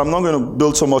life, so I'm not going to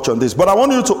build so much on this. But I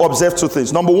want you to observe two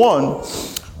things. Number one,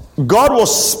 God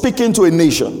was speaking to a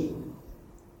nation.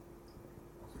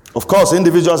 Of course,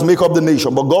 individuals make up the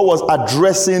nation, but God was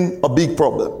addressing a big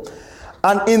problem.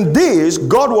 And in this,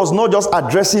 God was not just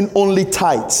addressing only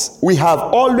tithes. We have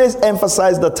always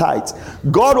emphasized the tithes.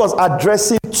 God was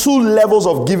addressing two levels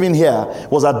of giving here.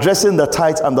 Was addressing the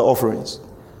tithes and the offerings.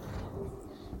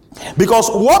 Because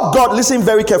what God, listen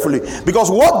very carefully,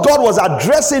 because what God was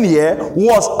addressing here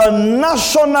was a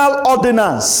national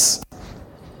ordinance.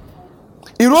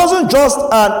 It wasn't just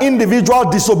an individual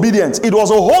disobedience. It was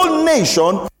a whole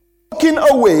nation walking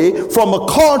away from a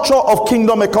culture of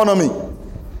kingdom economy.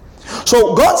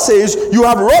 So God says, you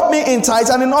have robbed me in tithes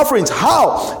and in offerings.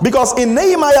 How? Because in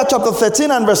Nehemiah chapter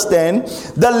 13 and verse 10,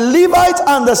 the Levites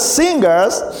and the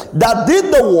singers that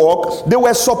did the work, they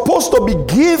were supposed to be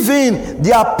given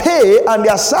their pay and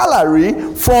their salary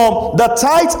from the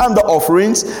tithes and the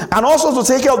offerings, and also to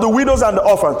take care of the widows and the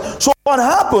orphans. So what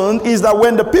happened is that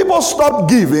when the people stopped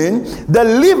giving, the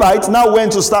Levites now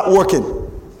went to start working.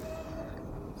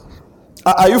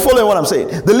 Are you following what I'm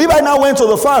saying? The Levites now went to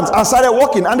the farms and started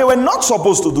working, and they were not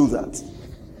supposed to do that.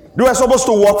 They were supposed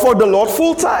to work for the Lord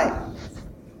full time.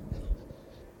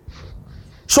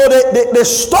 So they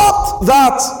stopped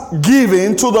that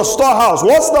giving to the storehouse.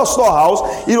 What's the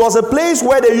storehouse? It was a place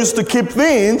where they used to keep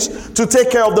things to take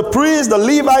care of the priests, the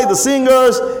Levites, the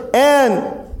singers, and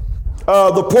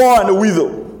the poor and the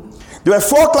widow. There were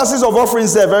four classes of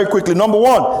offerings there very quickly. Number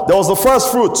one, there was the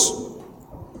first fruits.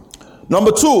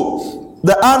 Number two,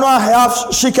 the annual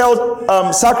half shekel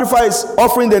sacrifice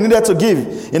offering they needed to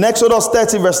give in Exodus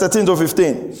 30 verse 13 to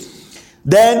 15.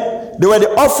 Then there were the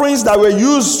offerings that were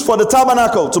used for the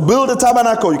tabernacle, to build the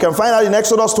tabernacle. You can find out in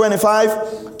Exodus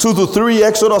 25 2 to 3,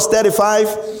 Exodus 35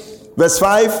 verse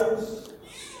 5.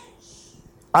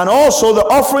 And also the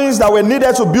offerings that were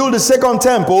needed to build the second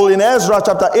temple in Ezra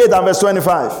chapter 8 and verse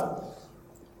 25.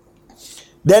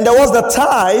 Then there was the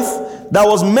tithe that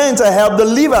was meant to help the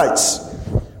Levites.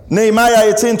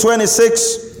 Nehemiah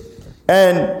 18:26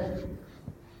 and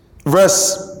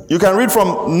verse, you can read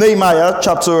from Numbers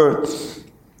chapter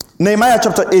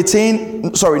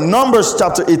 18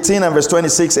 and verse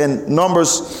 26, and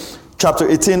Numbers chapter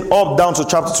 18 up down to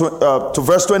to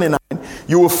verse 29.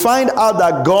 You will find out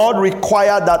that God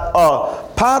required that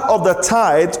part of the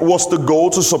tithe was to go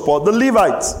to support the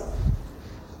Levites.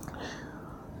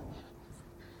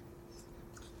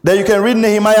 Then you can read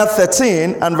Nehemiah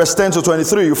 13 and verse 10 to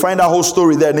 23. You find that whole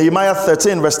story there. Nehemiah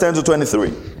 13 verse 10 to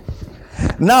 23.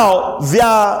 Now,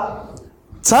 their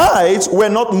tithes were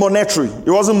not monetary.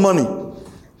 It wasn't money.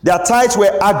 Their tithes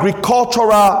were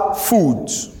agricultural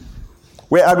foods.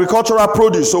 Were agricultural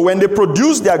produce. So when they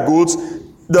produced their goods,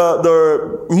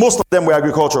 the most of them were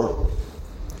agricultural.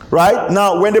 Right?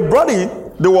 Now, when they brought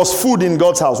it, there was food in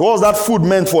God's house. What was that food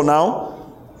meant for now?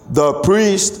 The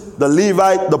priest, the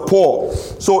Levite, the poor.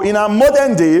 So in our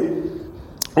modern day,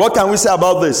 what can we say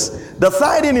about this? The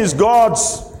tithing is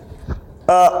God's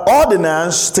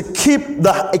ordinance to keep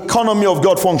the economy of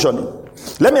God functioning.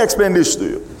 Let me explain this to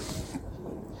you.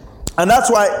 And that's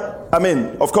why,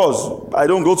 of course, I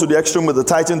don't go to the extreme with the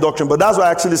tithing doctrine, but that's why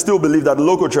I actually still believe that the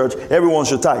local church, everyone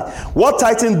should tithe. What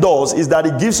tithing does is that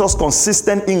it gives us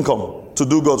consistent income to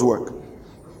do God's work.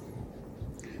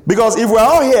 Because if we're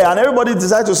out here and everybody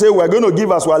decides to say we're going to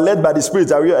give as we're led by the Spirit,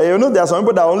 you know there are some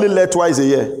people that are only led twice a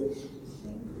year.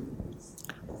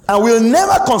 And we'll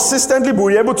never consistently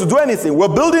be able to do anything.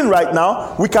 We're building right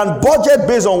now. We can budget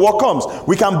based on what comes.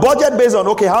 We can budget based on,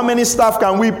 okay, how many staff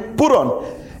can we put on?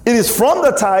 It is from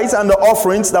the tithes and the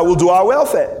offerings that will do our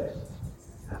welfare.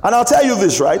 And I'll tell you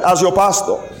this, right, as your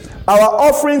pastor, our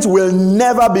offerings will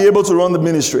never be able to run the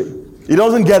ministry. It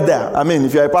doesn't get there.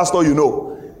 If you're a pastor, you know.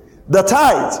 The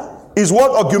tithe is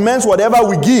what augments whatever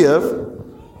we give,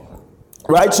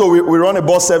 right? So we run a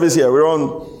bus service here. We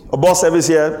run a bus service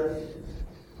here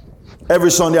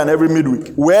every Sunday and every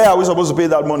midweek. Where are we supposed to pay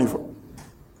that money from?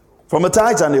 From the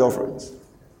tithes and the offerings.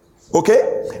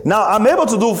 Okay? Now I'm able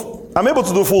to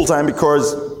do full time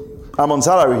because I'm on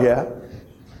salary here.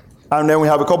 And then we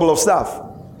have a couple of staff.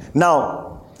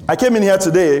 Now, I came in here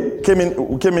today,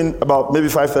 we came in about maybe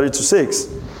 5:30 to 6,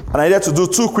 and I had to do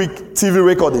 2 quick TV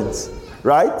recordings,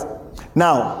 right?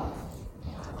 Now,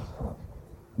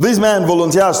 this man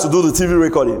volunteers to do the TV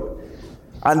recording.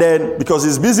 And then, because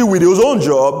he's busy with his own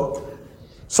job,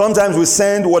 sometimes we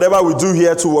send whatever we do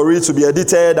here to Warri to be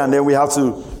edited, and then we have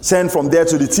to send from there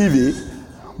to the TV.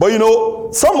 But you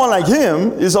know, someone like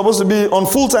him is supposed to be on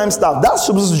full-time staff. That's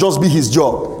supposed to just be his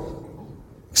job.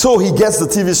 So he gets the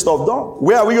TV stuff done.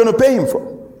 Where are we going to pay him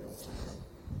from?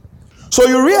 So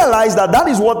you realize that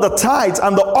is what the tithes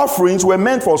and the offerings were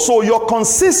meant for. So your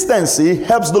consistency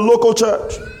helps the local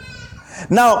church.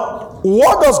 Now,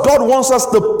 what does God wants us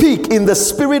to pick in the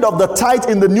spirit of the tithe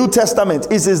in the New Testament?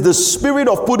 It is the spirit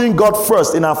of putting God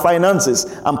first in our finances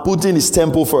and putting his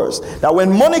temple first. That when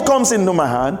money comes into my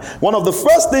hand, one of the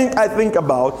first things I think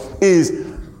about is,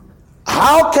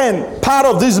 how can part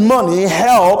of this money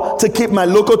help to keep my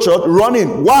local church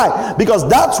running? Why? Because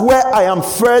that's where I am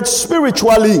fed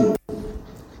spiritually.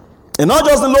 And not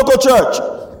just the local church.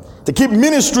 To keep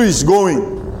ministries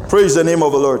going. Praise the name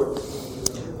of the Lord.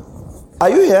 Are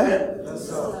you here? Yes,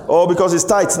 sir. Oh, because it's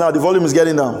tight now. The volume is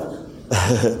getting down.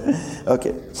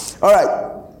 Okay. All right.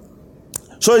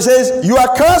 So it says, you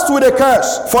are cursed with a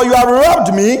curse, for you have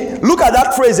robbed me. Look at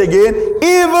that phrase again.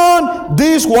 Even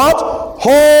this what?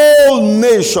 Whole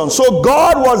nation. So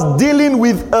God was dealing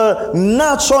with a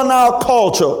national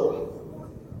culture.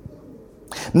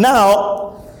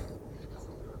 Now,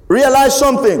 realize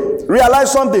something.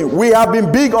 We have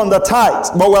been big on the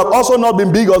tithes, but we have also not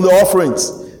been big on the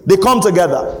offerings. They come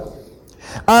together.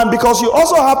 And because you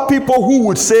also have people who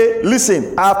would say,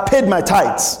 listen, I've paid my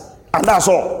tithes, and that's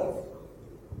all.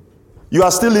 You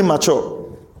are still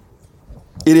immature.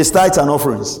 It is tithes and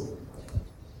offerings.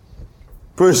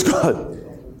 Praise God.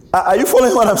 Are you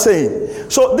following what I'm saying?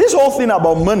 So this whole thing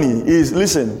about money is,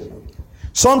 listen,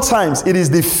 sometimes it is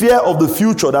the fear of the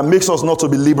future that makes us not to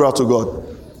be liberal to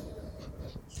God.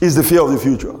 It's the fear of the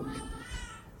future.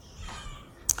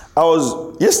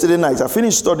 Yesterday night, I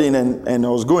finished studying and I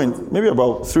was going, maybe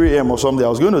about 3 a.m. or something, I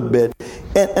was going to bed.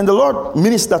 And the Lord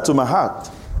ministered to my heart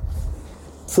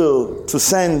to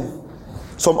send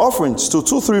some offerings to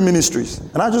 2-3 ministries.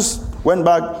 And I just went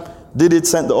back, did it,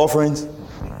 sent the offerings.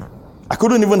 I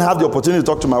couldn't even have the opportunity to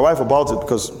talk to my wife about it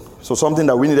because it was something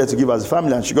that we needed to give as a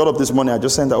family. And she got up this morning, I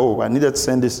just sent her, I needed to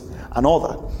send this and all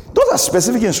that. Those are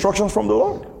specific instructions from the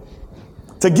Lord.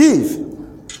 To give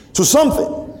to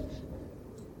something.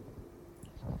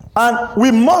 And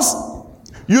we must,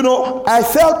 I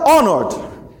felt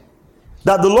honored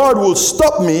that the Lord will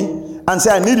stop me and say,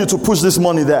 I need you to push this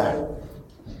money there.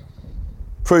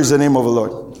 Praise the name of the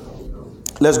Lord.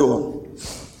 Let's go on.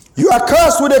 You are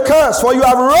cursed with a curse, for you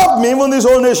have robbed me, even this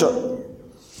whole nation.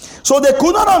 So they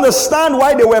could not understand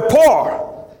why they were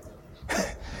poor.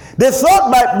 They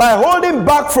thought by holding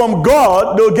back from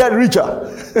God, they'll get richer.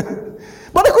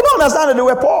 But they could not understand that they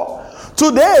were poor.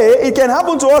 Today, it can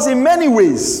happen to us in many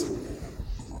ways.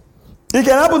 It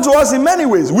can happen to us in many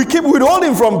ways. We keep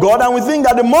withholding from God and we think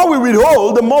that the more we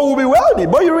withhold, the more we'll be wealthy.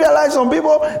 But you realize some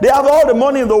people, they have all the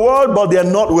money in the world, but they are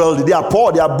not wealthy. They are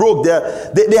poor, they are broke,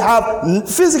 they have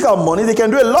physical money, they can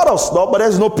do a lot of stuff, but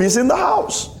there's no peace in the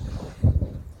house.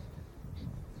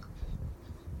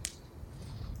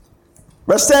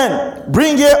 Verse 10,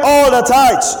 bring ye all the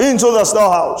tithes into the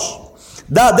storehouse,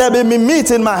 that there may be meat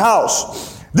in my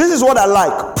house. This is what I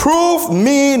like. Prove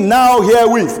me now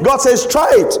herewith. God says, try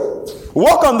it.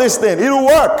 Work on this thing. It will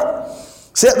work.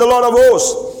 Said the Lord of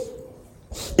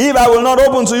hosts. If I will not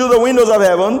open to you the windows of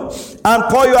heaven and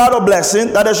pour you out a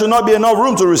blessing, that there should not be enough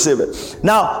room to receive it.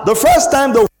 Now, the first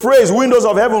time the phrase windows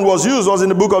of heaven was used was in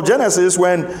the book of Genesis,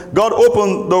 when God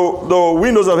opened the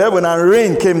windows of heaven and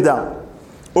rain came down.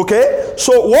 Okay,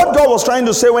 so what God was trying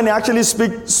to say when he actually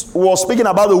was speaking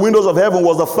about the windows of heaven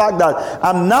was the fact that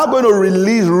I'm now going to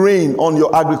release rain on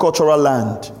your agricultural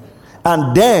land,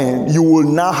 and then you will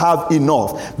now have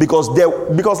enough, because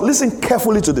listen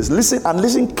carefully to this.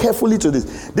 Listen carefully to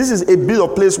this. This is a bit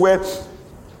of place where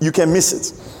you can miss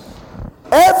it.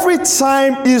 Every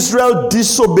time Israel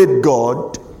disobeyed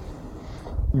God,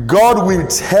 God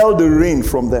withheld the rain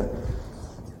from them.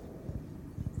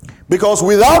 Because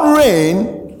without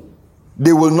rain,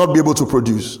 they will not be able to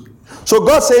produce. So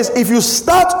God says, if you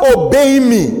start obeying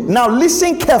me, now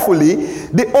listen carefully,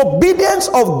 the obedience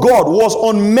of God was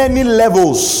on many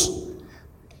levels.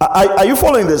 Are you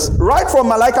following this? Right from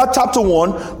Malachi chapter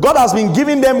 1, God has been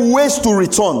giving them ways to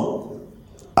return.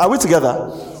 Are we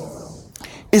together?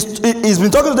 He's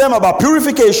been talking to them about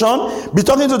purification, be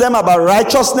talking to them about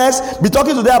righteousness, be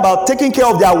talking to them about taking care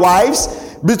of their wives,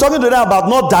 be talking to them about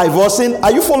not divorcing.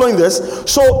 Are you following this?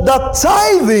 So the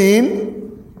tithing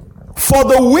for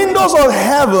the windows of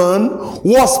heaven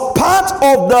was part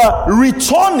of the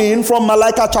returning from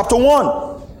Malachi chapter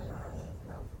 1.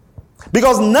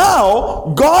 Because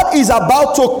now God is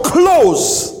about to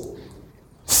close,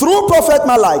 through prophet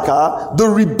Malachi, the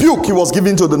rebuke he was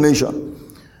giving to the nation.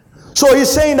 So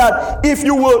he's saying that if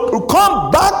you will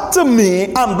come back to me,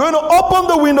 I'm going to open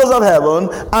the windows of heaven,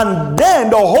 and then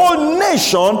the whole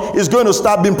nation is going to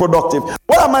start being productive.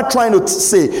 What am I trying to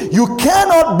say? You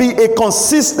cannot be a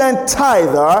consistent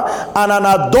tither and an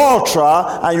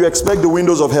adulterer and you expect the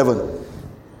windows of heaven.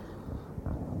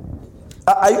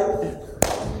 Are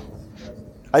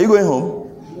you going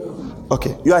home?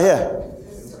 Okay, you are here.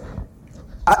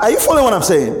 Are you following what I'm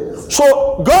saying?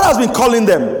 So God has been calling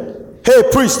them. Hey,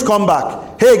 priest, come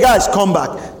back. Hey, guys, come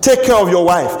back. Take care of your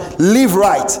wife. Live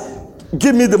right.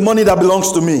 Give me the money that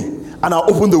belongs to me, and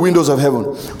I'll open the windows of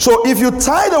heaven. So if you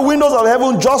tie the windows of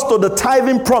heaven just to the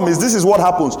tithing promise, this is what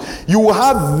happens. You will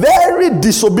have very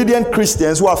disobedient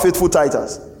Christians who are faithful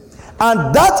tithers.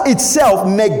 And that itself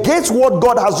negates what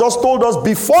God has just told us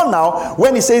before now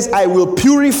when he says, I will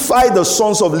purify the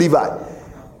sons of Levi.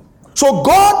 So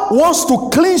God wants to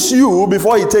cleanse you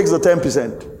before he takes the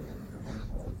 10%.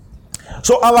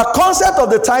 So our concept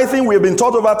of the tithing we've been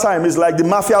taught over time is like the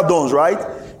mafia dons, right?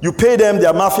 You pay them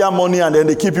their mafia money and then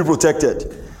they keep you protected.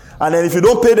 And then if you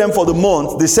don't pay them for the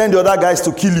month, they send the other guys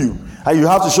to kill you. And you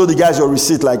have to show the guys your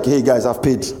receipt like, hey guys, I've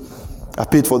paid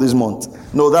for this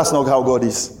month. No, that's not how God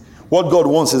is. What God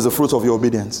wants is the fruit of your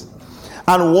obedience.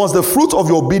 And once the fruit of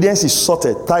your obedience is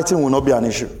sorted, tithing will not be an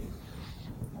issue.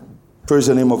 Praise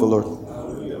the name of the Lord.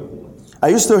 Are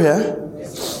you still here?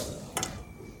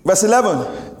 Verse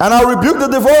 11. And I'll rebuke the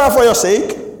devourer for your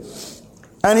sake,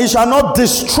 and he shall not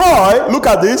destroy, look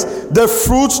at this, the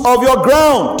fruits of your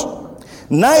ground.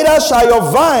 Neither shall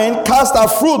your vine cast her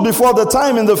fruit before the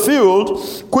time in the field,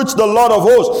 which the Lord of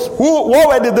hosts. What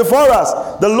were the devourers?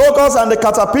 The locusts and the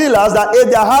caterpillars that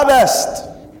ate their harvest.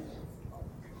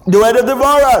 They were the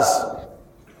devourers.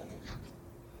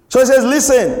 So he says,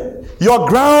 listen, your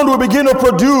ground will begin to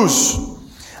produce,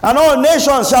 and all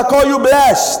nations shall call you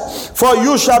blessed, for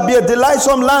you shall be a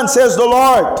delightsome land, says the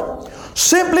Lord.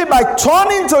 Simply by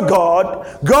turning to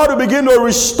God, God will begin to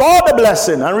restore the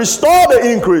blessing and restore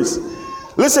the increase.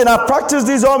 Listen, I've practiced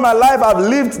this all my life. I've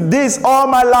lived this all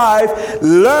my life.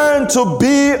 Learn to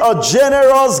be a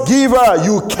generous giver.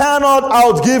 You cannot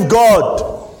outgive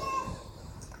God.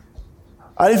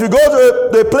 And if you go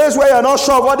to the place where you're not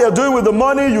sure what they're doing with the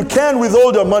money, you can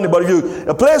withhold your money. But if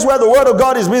a place where the word of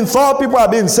God is being taught, people are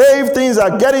being saved, things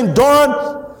are getting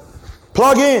done,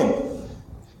 plug in.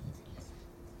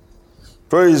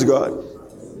 Praise God.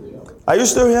 Are you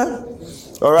still here?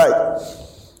 All right.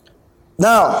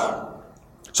 Now,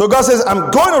 so God says,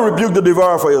 I'm going to rebuke the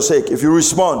devourer for your sake if you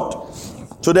respond.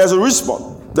 So there's a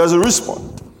response. There's a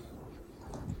response.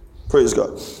 Praise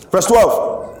God. Verse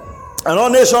 12. And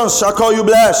all nations shall call you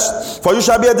blessed, for you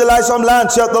shall be a delightsome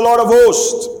land, saith the Lord of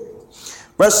hosts.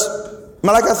 Verse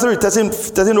Malachi 3,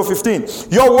 13 to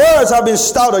 15. Your words have been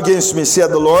stout against me,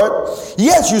 saith the Lord.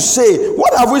 Yet you say,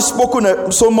 what have we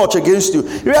spoken so much against you?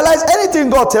 You realize anything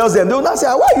God tells them, they will not say,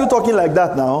 why are you talking like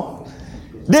that now?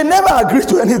 They never agree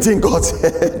to anything God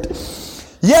said.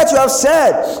 Yet you have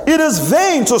said, it is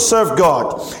vain to serve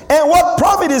God. And what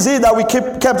profit is it that we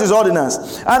kept his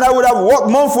ordinance? And I would have walked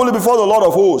mournfully before the Lord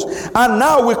of hosts. And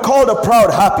now we call the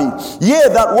proud happy. Yea,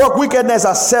 that work wickedness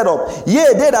are set up.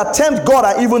 Yea, they that tempt God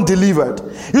are even delivered.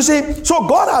 You see, so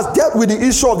God has dealt with the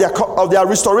issue of their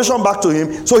restoration back to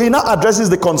him. So he now addresses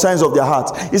the concerns of their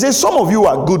hearts. He says, some of you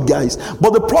are good guys,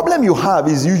 but the problem you have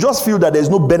is you just feel that there's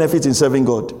no benefit in serving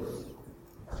God.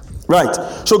 Right.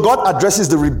 So God addresses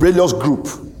the rebellious group.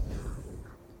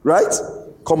 Right?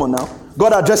 Come on now.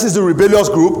 God addresses the rebellious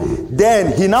group.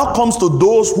 Then he now comes to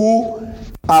those who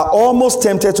are almost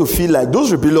tempted to feel like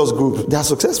those rebellious groups, they are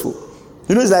successful.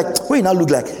 You know, it's like, what you now look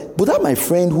like? But that my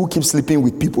friend who keeps sleeping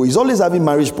with people, he's always having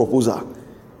marriage proposal.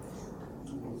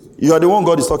 You are the one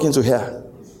God is talking to here.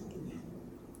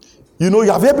 You know,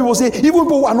 you have heard people say, even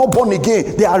people who are not born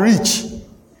again, they are rich.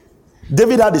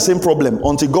 David had the same problem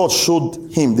until God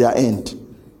showed him their end.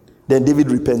 Then David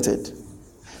repented.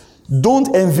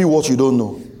 Don't envy what you don't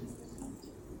know.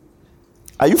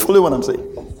 Are you following what I'm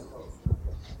saying?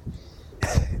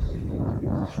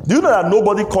 Do you know that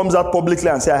nobody comes out publicly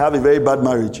and say, I have a very bad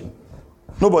marriage?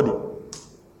 Nobody.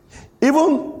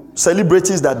 Even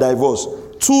celebrities that divorce,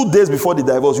 2 days before the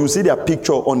divorce, you see their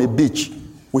picture on a beach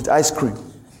with ice cream.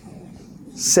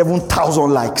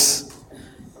 7,000 likes.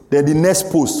 Then the next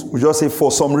post will just say,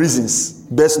 for some reasons,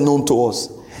 best known to us.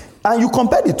 And you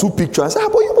compare the two pictures and say,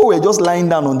 but you were just lying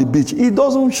down on the beach. It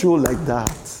doesn't show like that.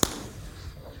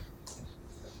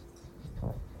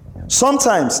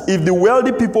 Sometimes, if the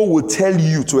wealthy people will tell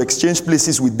you to exchange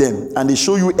places with them and they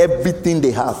show you everything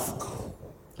they have,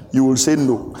 you will say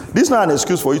no. This is not an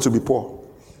excuse for you to be poor.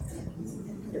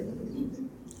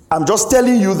 I'm just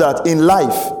telling you that in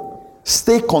life,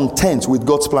 stay content with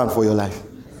God's plan for your life.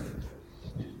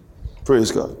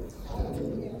 Praise God.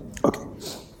 Okay.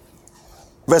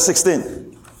 Verse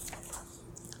 16.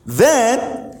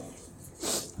 Then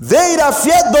they that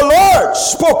feared the Lord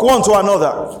spoke one to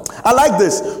another. I like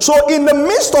this. So in the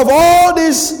midst of all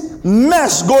this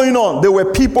mess going on, there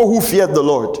were people who feared the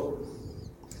Lord.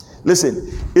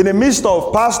 Listen, in the midst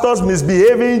of pastors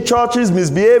misbehaving, churches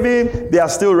misbehaving, they are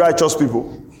still righteous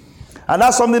people. And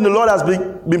that's something the Lord has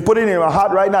been putting in our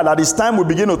heart right now, that it's time we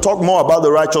begin to talk more about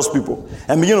the righteous people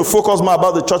and begin to focus more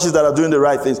about the churches that are doing the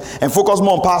right things and focus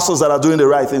more on pastors that are doing the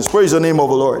right things. Praise the name of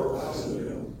the Lord.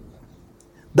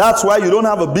 That's why you don't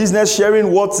have a business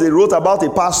sharing what they wrote about a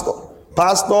pastor.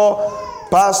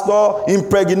 Pastor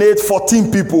impregnate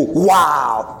 14 people.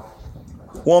 Wow.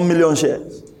 1 million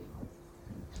shares.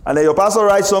 And then your pastor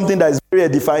writes something that is very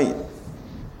edifying.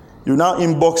 You now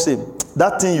inbox him.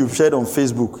 That thing you've shared on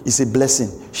Facebook is a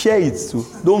blessing. Share it too.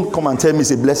 Don't come and tell me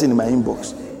it's a blessing in my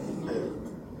inbox.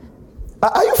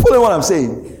 Are you following what I'm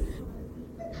saying?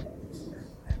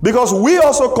 Because we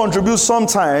also contribute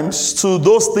sometimes to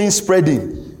those things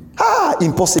spreading.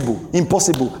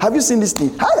 Impossible. Have you seen this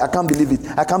thing? I can't believe it.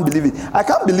 I can't believe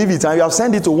it. And you have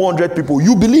sent it to 100 people.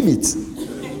 You believe it.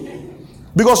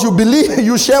 Because you believe,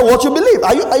 you share what you believe.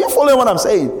 Are you following what I'm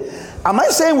saying? Am I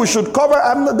saying we should cover?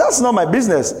 That's not my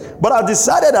business. But I've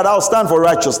decided that I'll stand for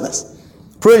righteousness.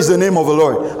 Praise the name of the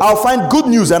Lord. I'll find good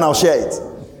news and I'll share it.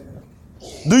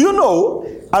 Do you know?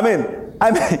 I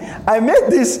made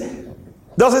this.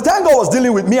 There was a time God was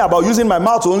dealing with me about using my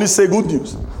mouth to only say good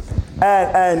news.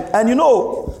 And you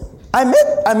know, I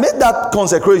made that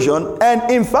consecration.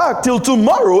 And in fact, till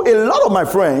tomorrow, a lot of my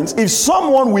friends, if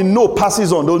someone we know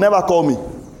passes on, they'll never call me.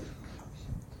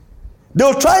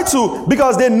 They'll try to,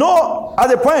 because they know at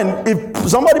a point, if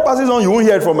somebody passes on, you won't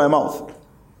hear it from my mouth.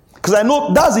 Because I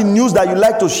know that's the news that you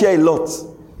like to share a lot.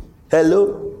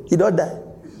 Hello? He don't die.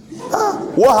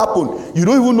 What happened? You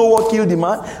don't even know what killed the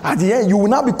man. At the end, you will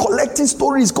now be collecting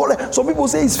stories. Some people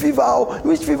say it's fever.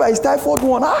 Which fever? It's typhoid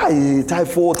one.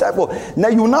 Typhoid. Now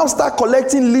you now start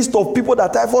collecting list of people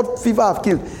that typhoid fever have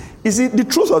killed. You see, the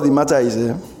truth of the matter is,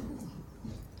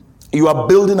 you are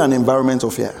building an environment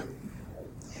of fear.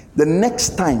 The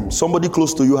next time somebody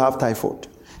close to you have typhoid,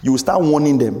 you will start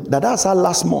warning them that's our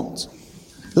last month.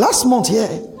 Last month here,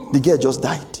 the girl just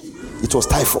died. It was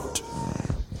typhoid.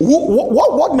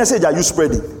 What message are you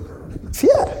spreading?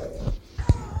 Fear.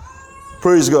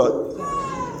 Praise God.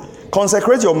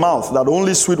 Consecrate your mouth that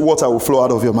only sweet water will flow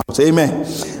out of your mouth. Amen.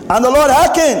 And the Lord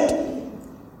hearkened.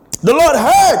 The Lord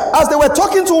heard as they were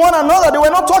talking to one another. They were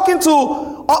not talking to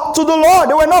the Lord.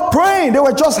 They were not praying. They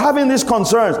were just having these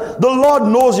concerns. The Lord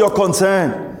knows your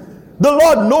concern. The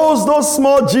Lord knows those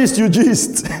small gist you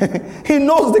gist. He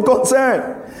knows the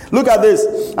concern. Look at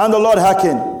this. And the Lord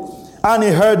hearkened, and he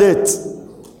heard it.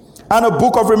 And a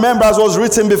book of remembrance was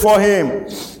written before him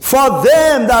for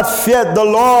them that feared the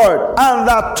Lord and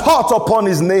that thought upon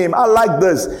his name. I like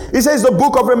this. He says the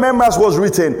book of remembrance was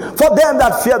written for them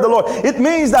that feared the Lord. It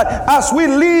means that as we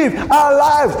live our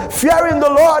lives fearing the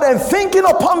Lord and thinking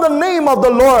upon the name of the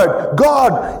Lord,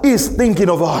 God is thinking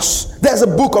of us. There's a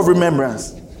book of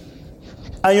remembrance.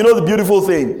 And you know the beautiful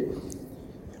thing,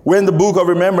 when the book of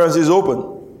remembrance is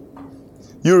open,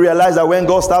 you realize that when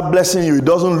God starts blessing you, it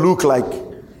doesn't look like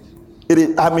it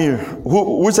is.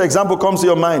 Which example comes to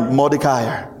your mind?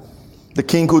 Mordecai. The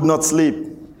king could not sleep.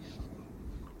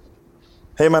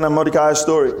 Haman and Mordecai's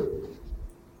story.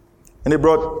 And they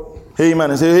brought Haman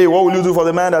and said, hey, what will you do for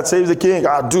the man that saves the king?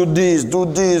 Do this, do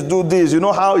this, do this. You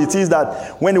know how it is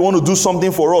that when they want to do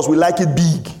something for us, we like it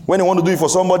big. When they want to do it for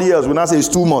somebody else, we now say it's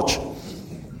too much.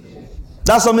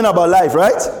 That's something about life,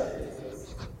 right?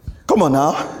 Come on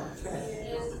now.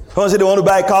 Someone say they want to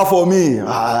buy a car for me.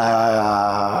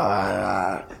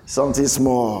 Something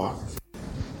small.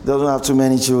 Doesn't have too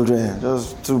many children.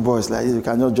 Just 2 boys like this. You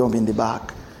can just jump in the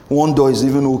back. 1 door is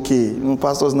even okay. You know,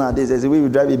 pastors nowadays, they say, we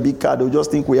drive a big car. They'll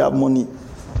just think we have money.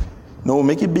 No,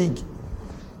 make it big.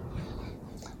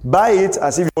 Buy it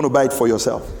as if you want to buy it for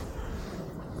yourself.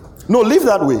 No, live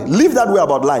that way. Live that way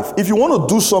about life. If you want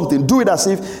to do something, do it as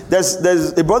if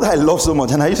there's a brother I love so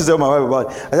much, and I used to tell my wife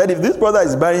about it. I said, if this brother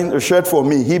is buying a shirt for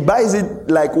me, he buys it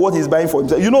like what he's buying for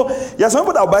himself. You know, there's some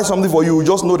people that buy something for you, you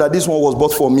just know that this one was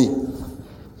bought for me.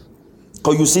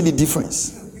 Because you see the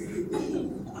difference.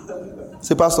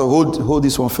 Say, Pastor, hold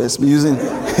this one first. Be using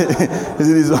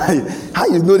this one. How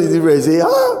you know the difference? Say,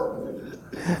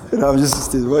 I'm just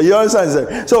still. But you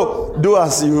understand? So do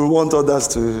as you want others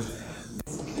to.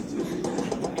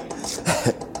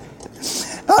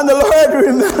 And the Lord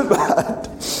remembered.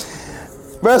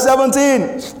 Verse 17.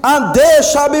 And they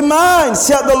shall be mine,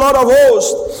 saith the Lord of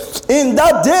hosts, in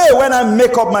that day when I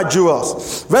make up my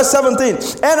jewels. Verse 17.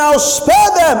 And I'll spare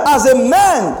them as a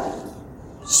man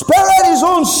spared his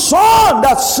own son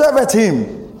that serveth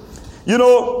him. You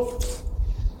know,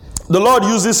 the Lord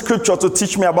used this scripture to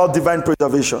teach me about divine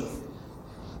preservation.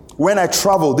 When I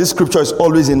travel, this scripture is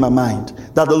always in my mind,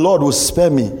 that the Lord will spare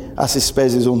me as he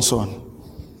spares his own son.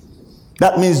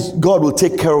 That means God will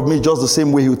take care of me just the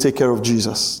same way he will take care of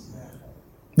Jesus.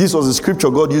 This was the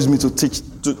scripture God used me to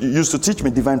teach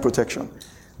me divine protection.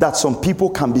 That some people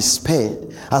can be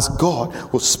spared as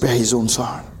God will spare his own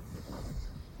son.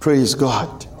 Praise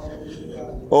God.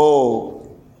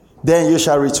 Oh, then you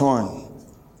shall return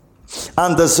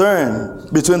and discern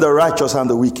between the righteous and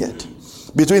the wicked,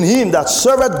 between him that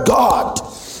serveth God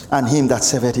and him that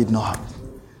serveth it not.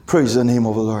 Praise the name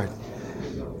of the Lord.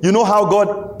 You know how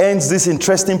God ends this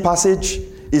interesting passage?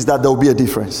 Is that there will be a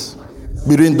difference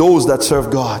between those that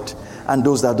serve God and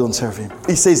those that don't serve him.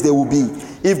 He says there will be.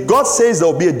 If God says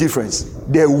there will be a difference,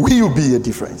 there will be a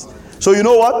difference. So you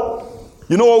know what?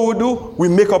 You know what we'll do? We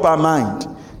make up our mind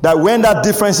that when that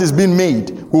difference is being made,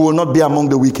 we will not be among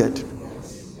the wicked.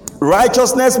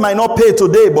 Righteousness might not pay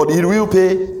today, but it will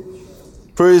pay.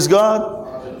 Praise God.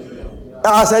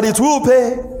 I said it will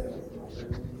pay.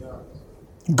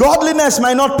 Godliness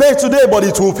might not pay today, but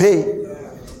it will pay.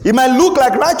 It might look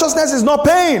like righteousness is not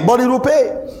paying, but it will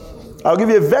pay. I'll give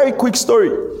you a very quick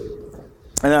story,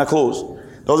 and then I close.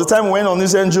 There was a time we went on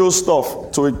this NGO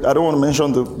stuff. So I don't want to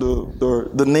mention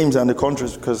the names and the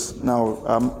countries because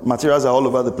now materials are all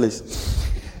over the place.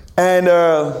 And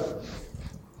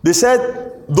they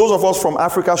said those of us from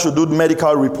Africa should do the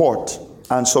medical report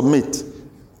and submit.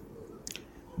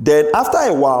 Then after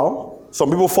a while, some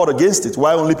people fought against it.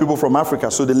 Why only people from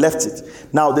Africa? So they left it.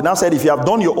 Now they now said if you have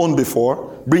done your own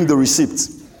before, bring the receipt.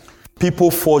 People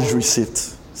forged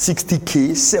receipts.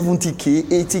 60K, 70K,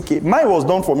 80K. Mine was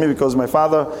done for me because my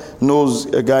father knows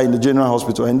a guy in the general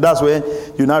hospital. And that's when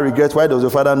you now regret, why does your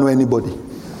father know anybody?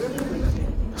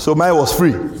 So mine was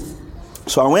free.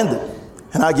 So I went there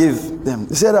and I gave them.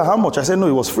 They said, how much? I said, no,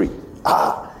 it was free.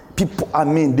 People,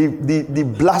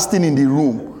 the blasting in the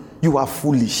room. You are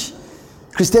foolish.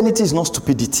 Christianity is not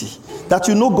stupidity. That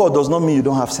you know God does not mean you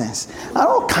don't have sense. And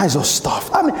all kinds of stuff.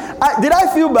 Did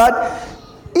I feel bad?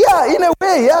 Yeah, in a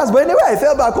way, yes. But in a way, I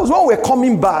felt bad because when we were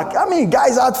coming back,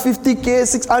 guys had 50K,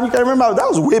 6, and you can remember that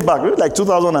was way back, really like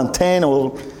 2010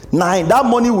 or 9. That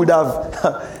money would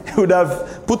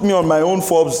have put me on my own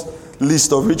Forbes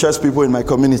list of richest people in my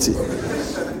community.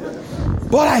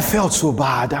 But I felt so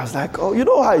bad. I was like, oh, you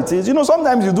know how it is. You know,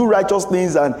 sometimes you do righteous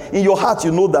things, and in your heart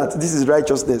you know that this is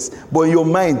righteousness, but in your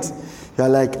mind you're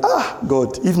like,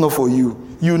 God, if not for you,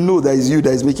 you know that it's you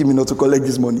that is making me not to collect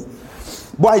this money.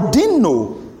 But I didn't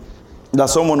know that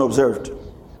someone observed.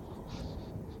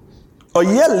 A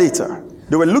year later,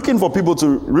 they were looking for people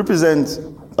to represent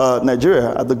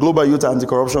Nigeria at the Global Youth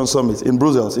Anti-Corruption Summit in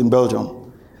Brussels, in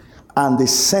Belgium. And they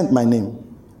sent my name.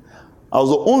 I was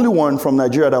the only one from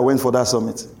Nigeria that went for that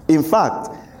summit. In fact,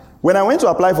 when I went to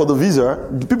apply for the visa,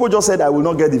 the people just said I will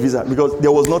not get the visa because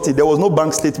there was nothing. There was no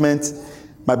bank statement.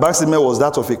 My bank statement was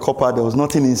that of a copper. There was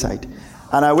nothing inside.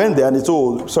 And I went there and they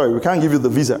told, sorry, we can't give you the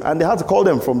visa. And they had to call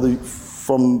them from the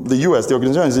US. The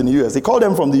organization is in the US. They called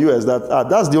them from the US that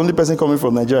that's the only person coming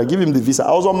from Nigeria. Give him the visa.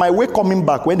 I was on my way coming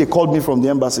back when they called me from the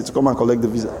embassy to come and collect the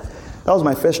visa. That was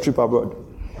my first trip abroad.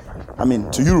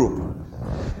 To Europe.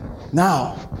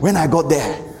 Now, when I got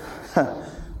there,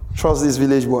 trust this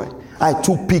village boy, I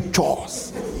took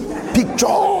pictures.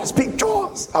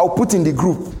 I'll put in the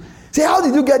group. Say, how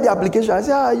did you get the application? I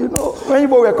say, when you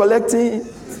were collecting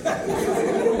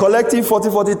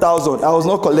 40,000. I was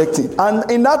not collecting.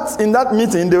 And in that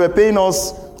meeting, they were paying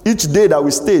us, each day that we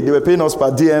stayed, they were paying us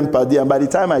per diem. By the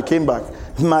time I came back,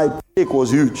 my take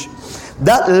was huge.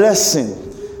 That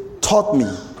lesson taught me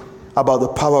about the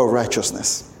power of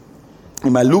righteousness. It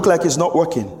might look like it's not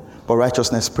working, but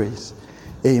righteousness prays.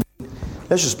 Amen.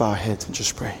 Let's just bow our heads and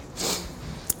just pray.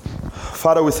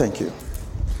 Father, we thank you.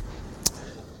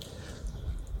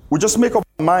 We just make up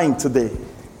our mind today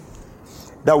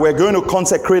that we're going to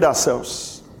consecrate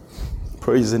ourselves.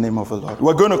 Praise the name of the Lord.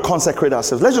 We're going to consecrate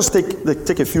ourselves. Let's just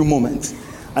take a few moments.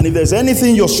 And if there's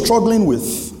anything you're struggling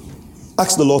with,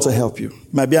 ask the Lord to help you.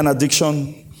 It might be an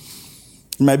addiction.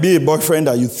 It might be a boyfriend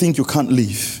that you think you can't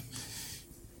leave.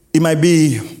 It might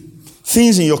be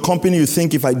things in your company you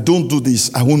think, if I don't do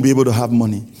this, I won't be able to have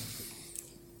money.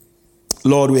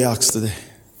 Lord, we ask today,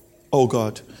 oh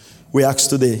God, we ask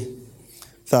today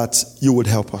that you would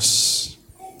help us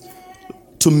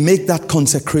to make that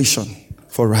consecration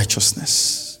for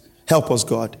righteousness. Help us,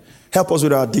 God. Help us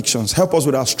with our addictions. Help us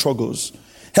with our struggles.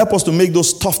 Help us to make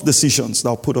those tough decisions that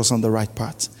will put us on the right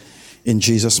path. In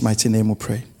Jesus' mighty name we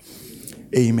pray.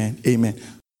 Amen. Amen.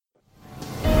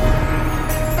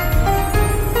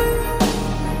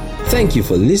 Thank you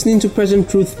for listening to Present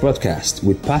Truth Broadcast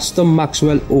with Pastor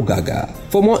Maxwell Ogaga.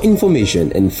 For more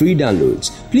information and free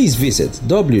downloads, please visit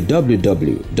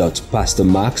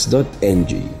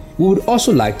www.pastormax.ng. We would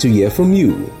also like to hear from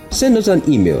you. Send us an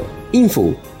email,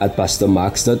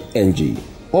 info@pastormax.ng,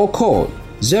 or call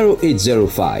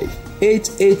 0805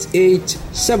 888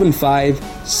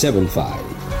 7575.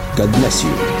 God bless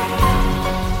you.